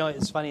 You know,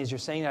 it's funny as you're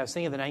saying that. I was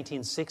thinking of the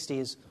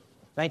 1960s.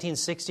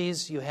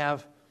 1960s, you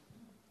have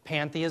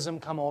pantheism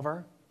come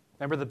over.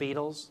 Remember the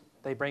Beatles?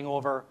 They bring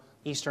over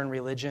Eastern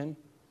religion.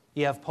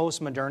 You have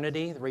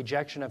postmodernity, the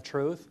rejection of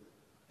truth.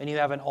 And you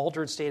have an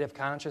altered state of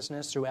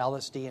consciousness through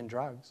LSD and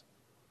drugs.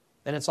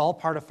 And it's all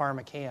part of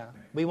pharmakeia.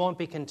 We won't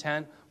be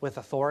content with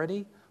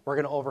authority. We're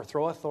going to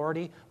overthrow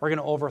authority. We're going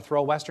to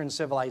overthrow Western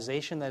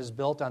civilization that is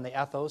built on the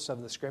ethos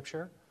of the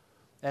Scripture.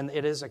 And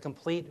it is a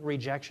complete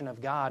rejection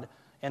of God,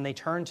 and they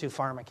turn to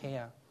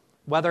pharmakeia.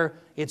 Whether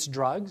it's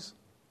drugs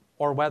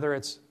or whether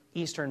it's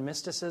Eastern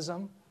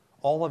mysticism,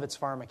 all of it's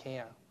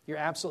pharmakeia. You're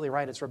absolutely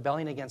right. It's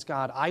rebelling against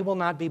God. I will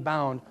not be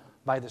bound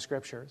by the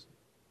Scriptures.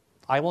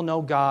 I will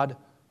know God,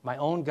 my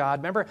own God.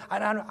 Remember, I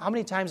don't know, how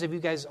many times have you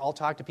guys all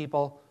talked to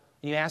people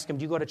and you ask them,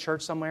 do you go to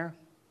church somewhere?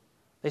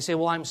 They say,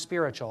 well, I'm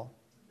spiritual,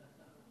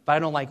 but I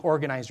don't like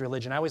organized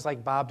religion. I always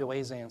like Bob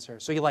DeWay's answer.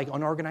 So you like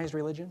unorganized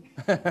religion?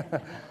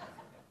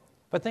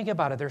 But think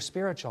about it. They're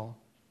spiritual.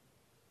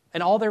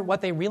 And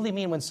what they really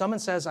mean when someone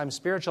says, I'm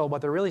spiritual,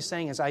 what they're really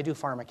saying is, I do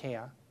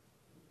pharmakeia.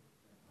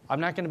 I'm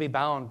not going to be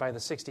bound by the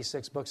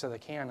 66 books of the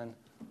canon.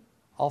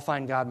 I'll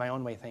find God my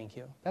own way, thank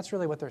you. That's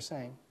really what they're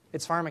saying.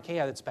 It's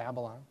pharmakeia, it's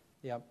Babylon.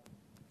 Yep.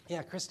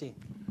 Yeah, Christy.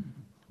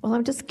 Well,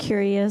 I'm just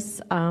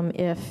curious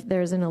if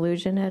there's an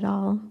allusion at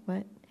all.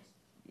 What?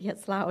 Yeah,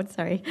 it's loud,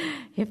 sorry.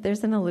 If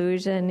there's an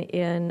allusion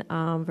in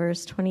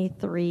verse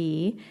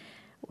 23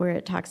 where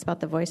it talks about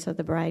the voice of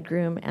the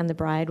bridegroom and the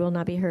bride will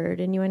not be heard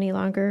in you any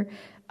longer,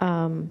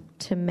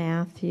 to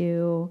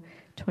Matthew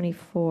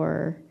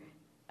 24,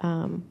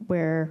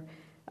 where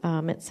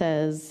it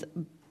says,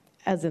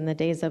 as in the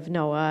days of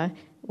Noah,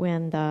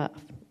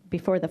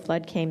 before the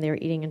flood came, they were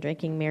eating and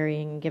drinking,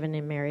 marrying, and given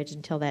in marriage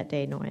until that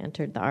day Noah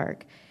entered the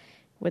ark.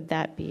 Would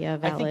that be a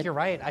valid I think you're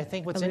right. I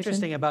think what's allusion?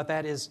 interesting about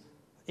that is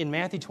in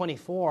Matthew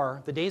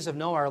 24, the days of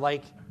Noah are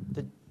like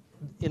the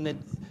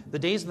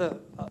days of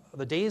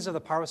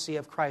the parousia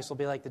of Christ will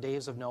be like the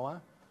days of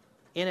Noah.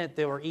 In it,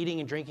 they were eating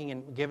and drinking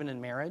and given in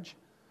marriage.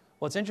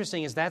 What's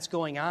interesting is that's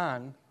going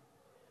on,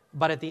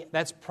 but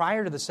that's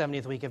prior to the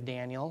 70th week of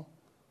Daniel.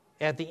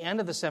 At the end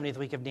of the 70th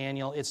week of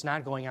Daniel, it's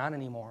not going on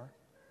anymore.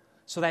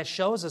 So that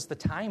shows us the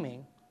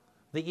timing.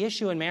 The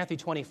issue in Matthew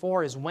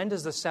 24 is, when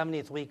does the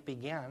 70th week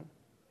begin?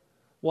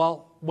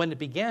 Well, when it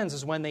begins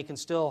is when they can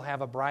still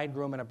have a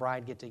bridegroom and a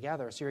bride get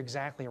together. So you're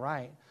exactly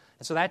right.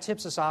 And so that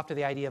tips us off to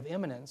the idea of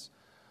imminence.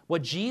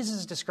 What Jesus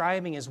is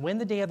describing is when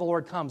the day of the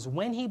Lord comes,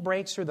 when he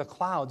breaks through the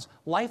clouds,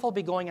 life will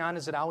be going on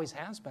as it always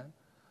has been.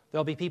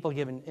 There'll be people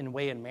given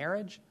away in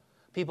marriage.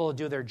 People will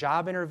do their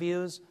job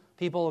interviews.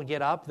 People will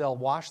get up. They'll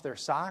wash their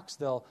socks.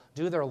 They'll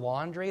do their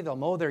laundry. They'll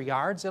mow their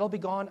yards. It'll be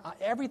gone.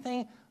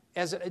 Everything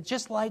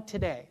just like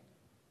today.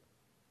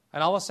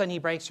 And all of a sudden he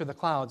breaks through the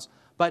clouds.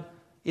 But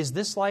is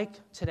this like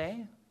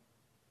today,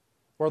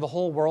 where the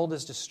whole world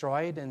is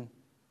destroyed and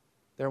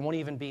there won't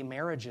even be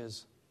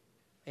marriages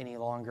any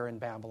longer in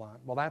Babylon?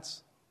 Well,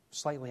 that's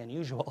slightly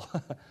unusual.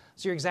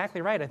 So you're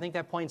exactly right. I think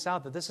that points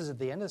out that this is at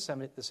the end of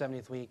the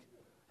 70th week,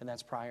 and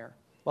that's prior.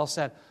 Well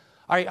said.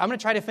 All right, I'm going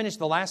to try to finish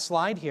the last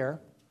slide here.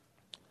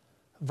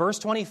 Verse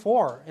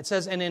 24, it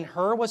says, and in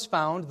her was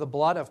found the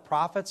blood of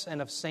prophets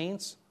and of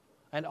saints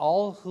and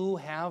all who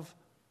have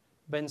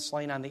been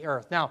slain on the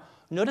earth. Now,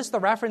 notice the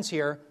reference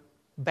here.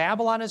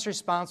 Babylon is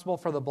responsible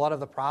for the blood of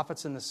the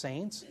prophets and the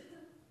saints.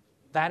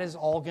 That is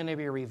all going to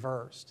be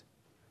reversed.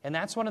 And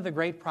that's one of the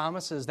great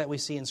promises that we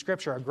see in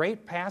Scripture. A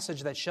great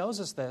passage that shows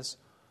us this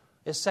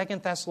is 2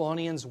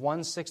 Thessalonians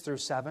 1, 6 through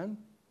 7.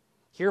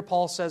 Here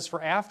Paul says,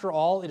 for after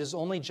all, it is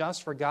only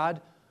just for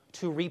God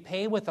to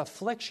repay with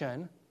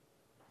affliction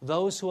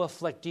those who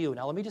afflict you.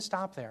 Now let me just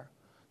stop there.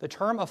 The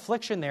term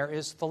affliction there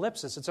is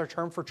thalipsis. It's our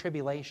term for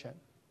tribulation.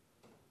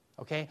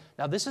 Okay?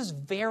 Now this is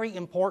very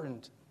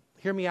important.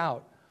 Hear me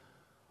out.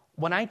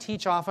 When I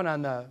teach often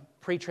on the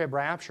pre-trib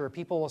rapture,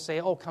 people will say,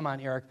 oh, come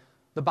on, Eric,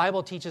 the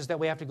Bible teaches that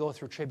we have to go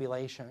through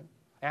tribulation.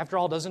 After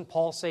all, doesn't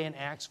Paul say in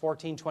Acts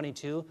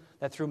 14:22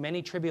 that through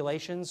many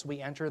tribulations we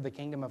enter the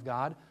kingdom of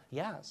God?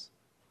 Yes.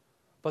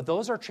 But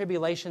those are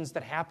tribulations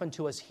that happen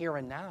to us here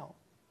and now.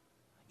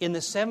 In the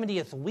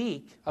 70th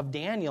week of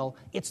Daniel,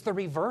 it's the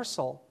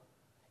reversal.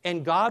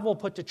 And God will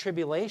put to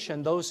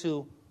tribulation those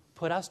who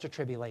put us to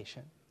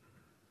tribulation.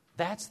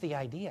 That's the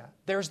idea.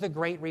 There's the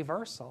great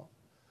reversal.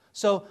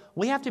 So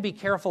we have to be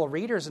careful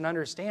readers and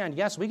understand,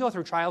 yes, we go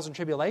through trials and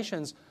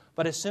tribulations,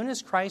 but as soon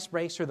as Christ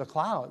breaks through the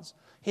clouds,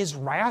 his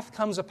wrath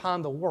comes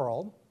upon the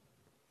world,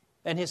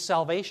 and his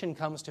salvation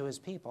comes to his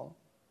people.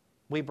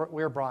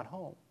 We're brought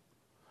home.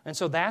 And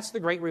so that's the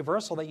great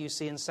reversal that you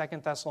see in 2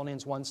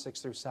 Thessalonians 1,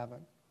 6 through 7.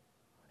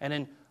 And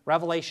in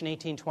Revelation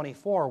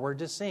 18:24, we're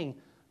just seeing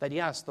that,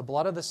 yes, the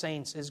blood of the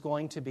saints is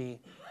going to be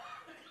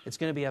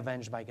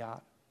avenged by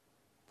God.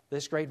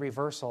 This great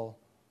reversal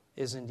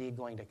is indeed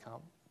going to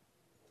come.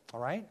 All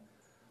right?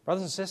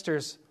 Brothers and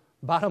sisters,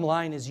 bottom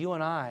line is you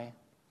and I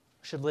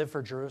should live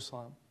for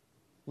Jerusalem,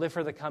 live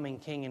for the coming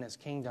King and his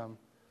kingdom,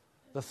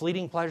 The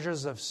fleeting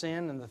pleasures of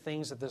sin and the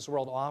things that this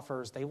world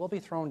offers, they will be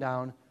thrown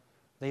down,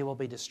 they will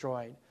be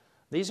destroyed.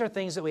 These are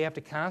things that we have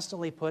to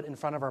constantly put in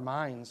front of our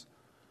minds,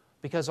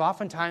 because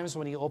oftentimes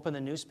when you open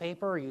the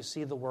newspaper or you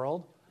see the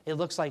world, it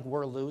looks like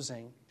we're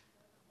losing.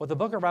 What the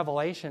book of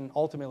Revelation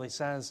ultimately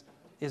says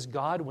is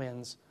God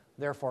wins,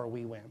 therefore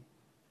we win.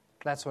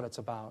 That's what it's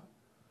about.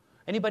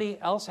 Anybody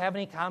else have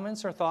any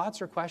comments or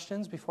thoughts or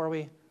questions before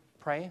we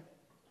pray?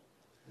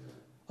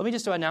 Let me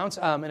just announce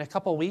in a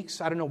couple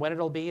weeks, I don't know when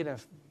it'll be, and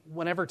if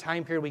whenever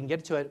time period we can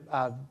get to it,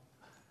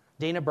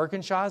 Dana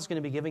Birkinshaw is going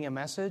to be giving a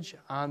message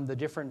on the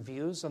different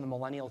views on the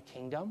millennial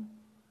kingdom.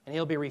 And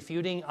he'll be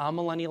refuting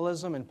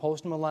amillennialism and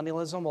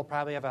postmillennialism. We'll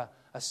probably have a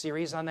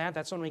series on that.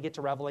 That's when we get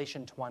to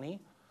Revelation 20.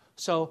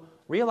 So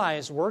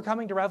realize we're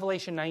coming to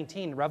Revelation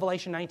 19.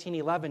 Revelation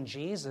 19:11,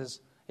 Jesus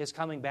is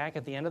coming back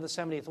at the end of the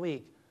 70th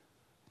week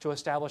to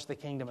establish the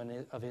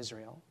kingdom of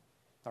Israel.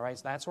 All right,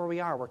 so that's where we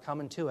are. We're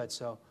coming to it.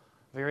 So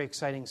very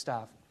exciting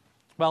stuff.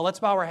 Well, let's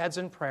bow our heads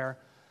in prayer.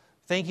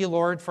 Thank you,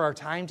 Lord, for our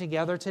time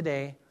together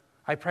today.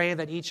 I pray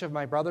that each of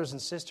my brothers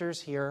and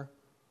sisters here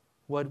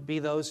would be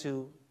those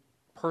who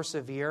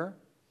persevere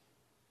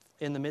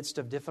in the midst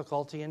of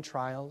difficulty and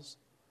trials,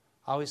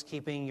 always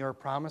keeping your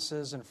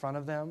promises in front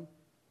of them,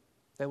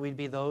 that we'd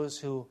be those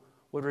who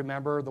would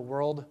remember the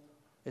world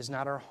is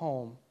not our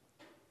home,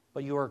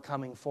 but you are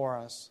coming for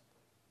us.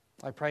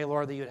 I pray,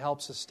 Lord, that you'd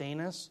help sustain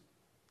us,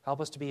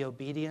 help us to be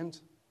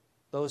obedient,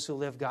 those who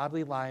live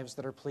godly lives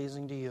that are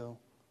pleasing to you,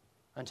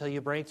 until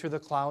you break through the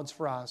clouds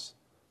for us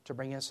to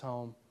bring us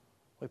home.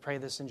 We pray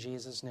this in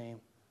Jesus' name.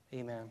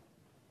 Amen.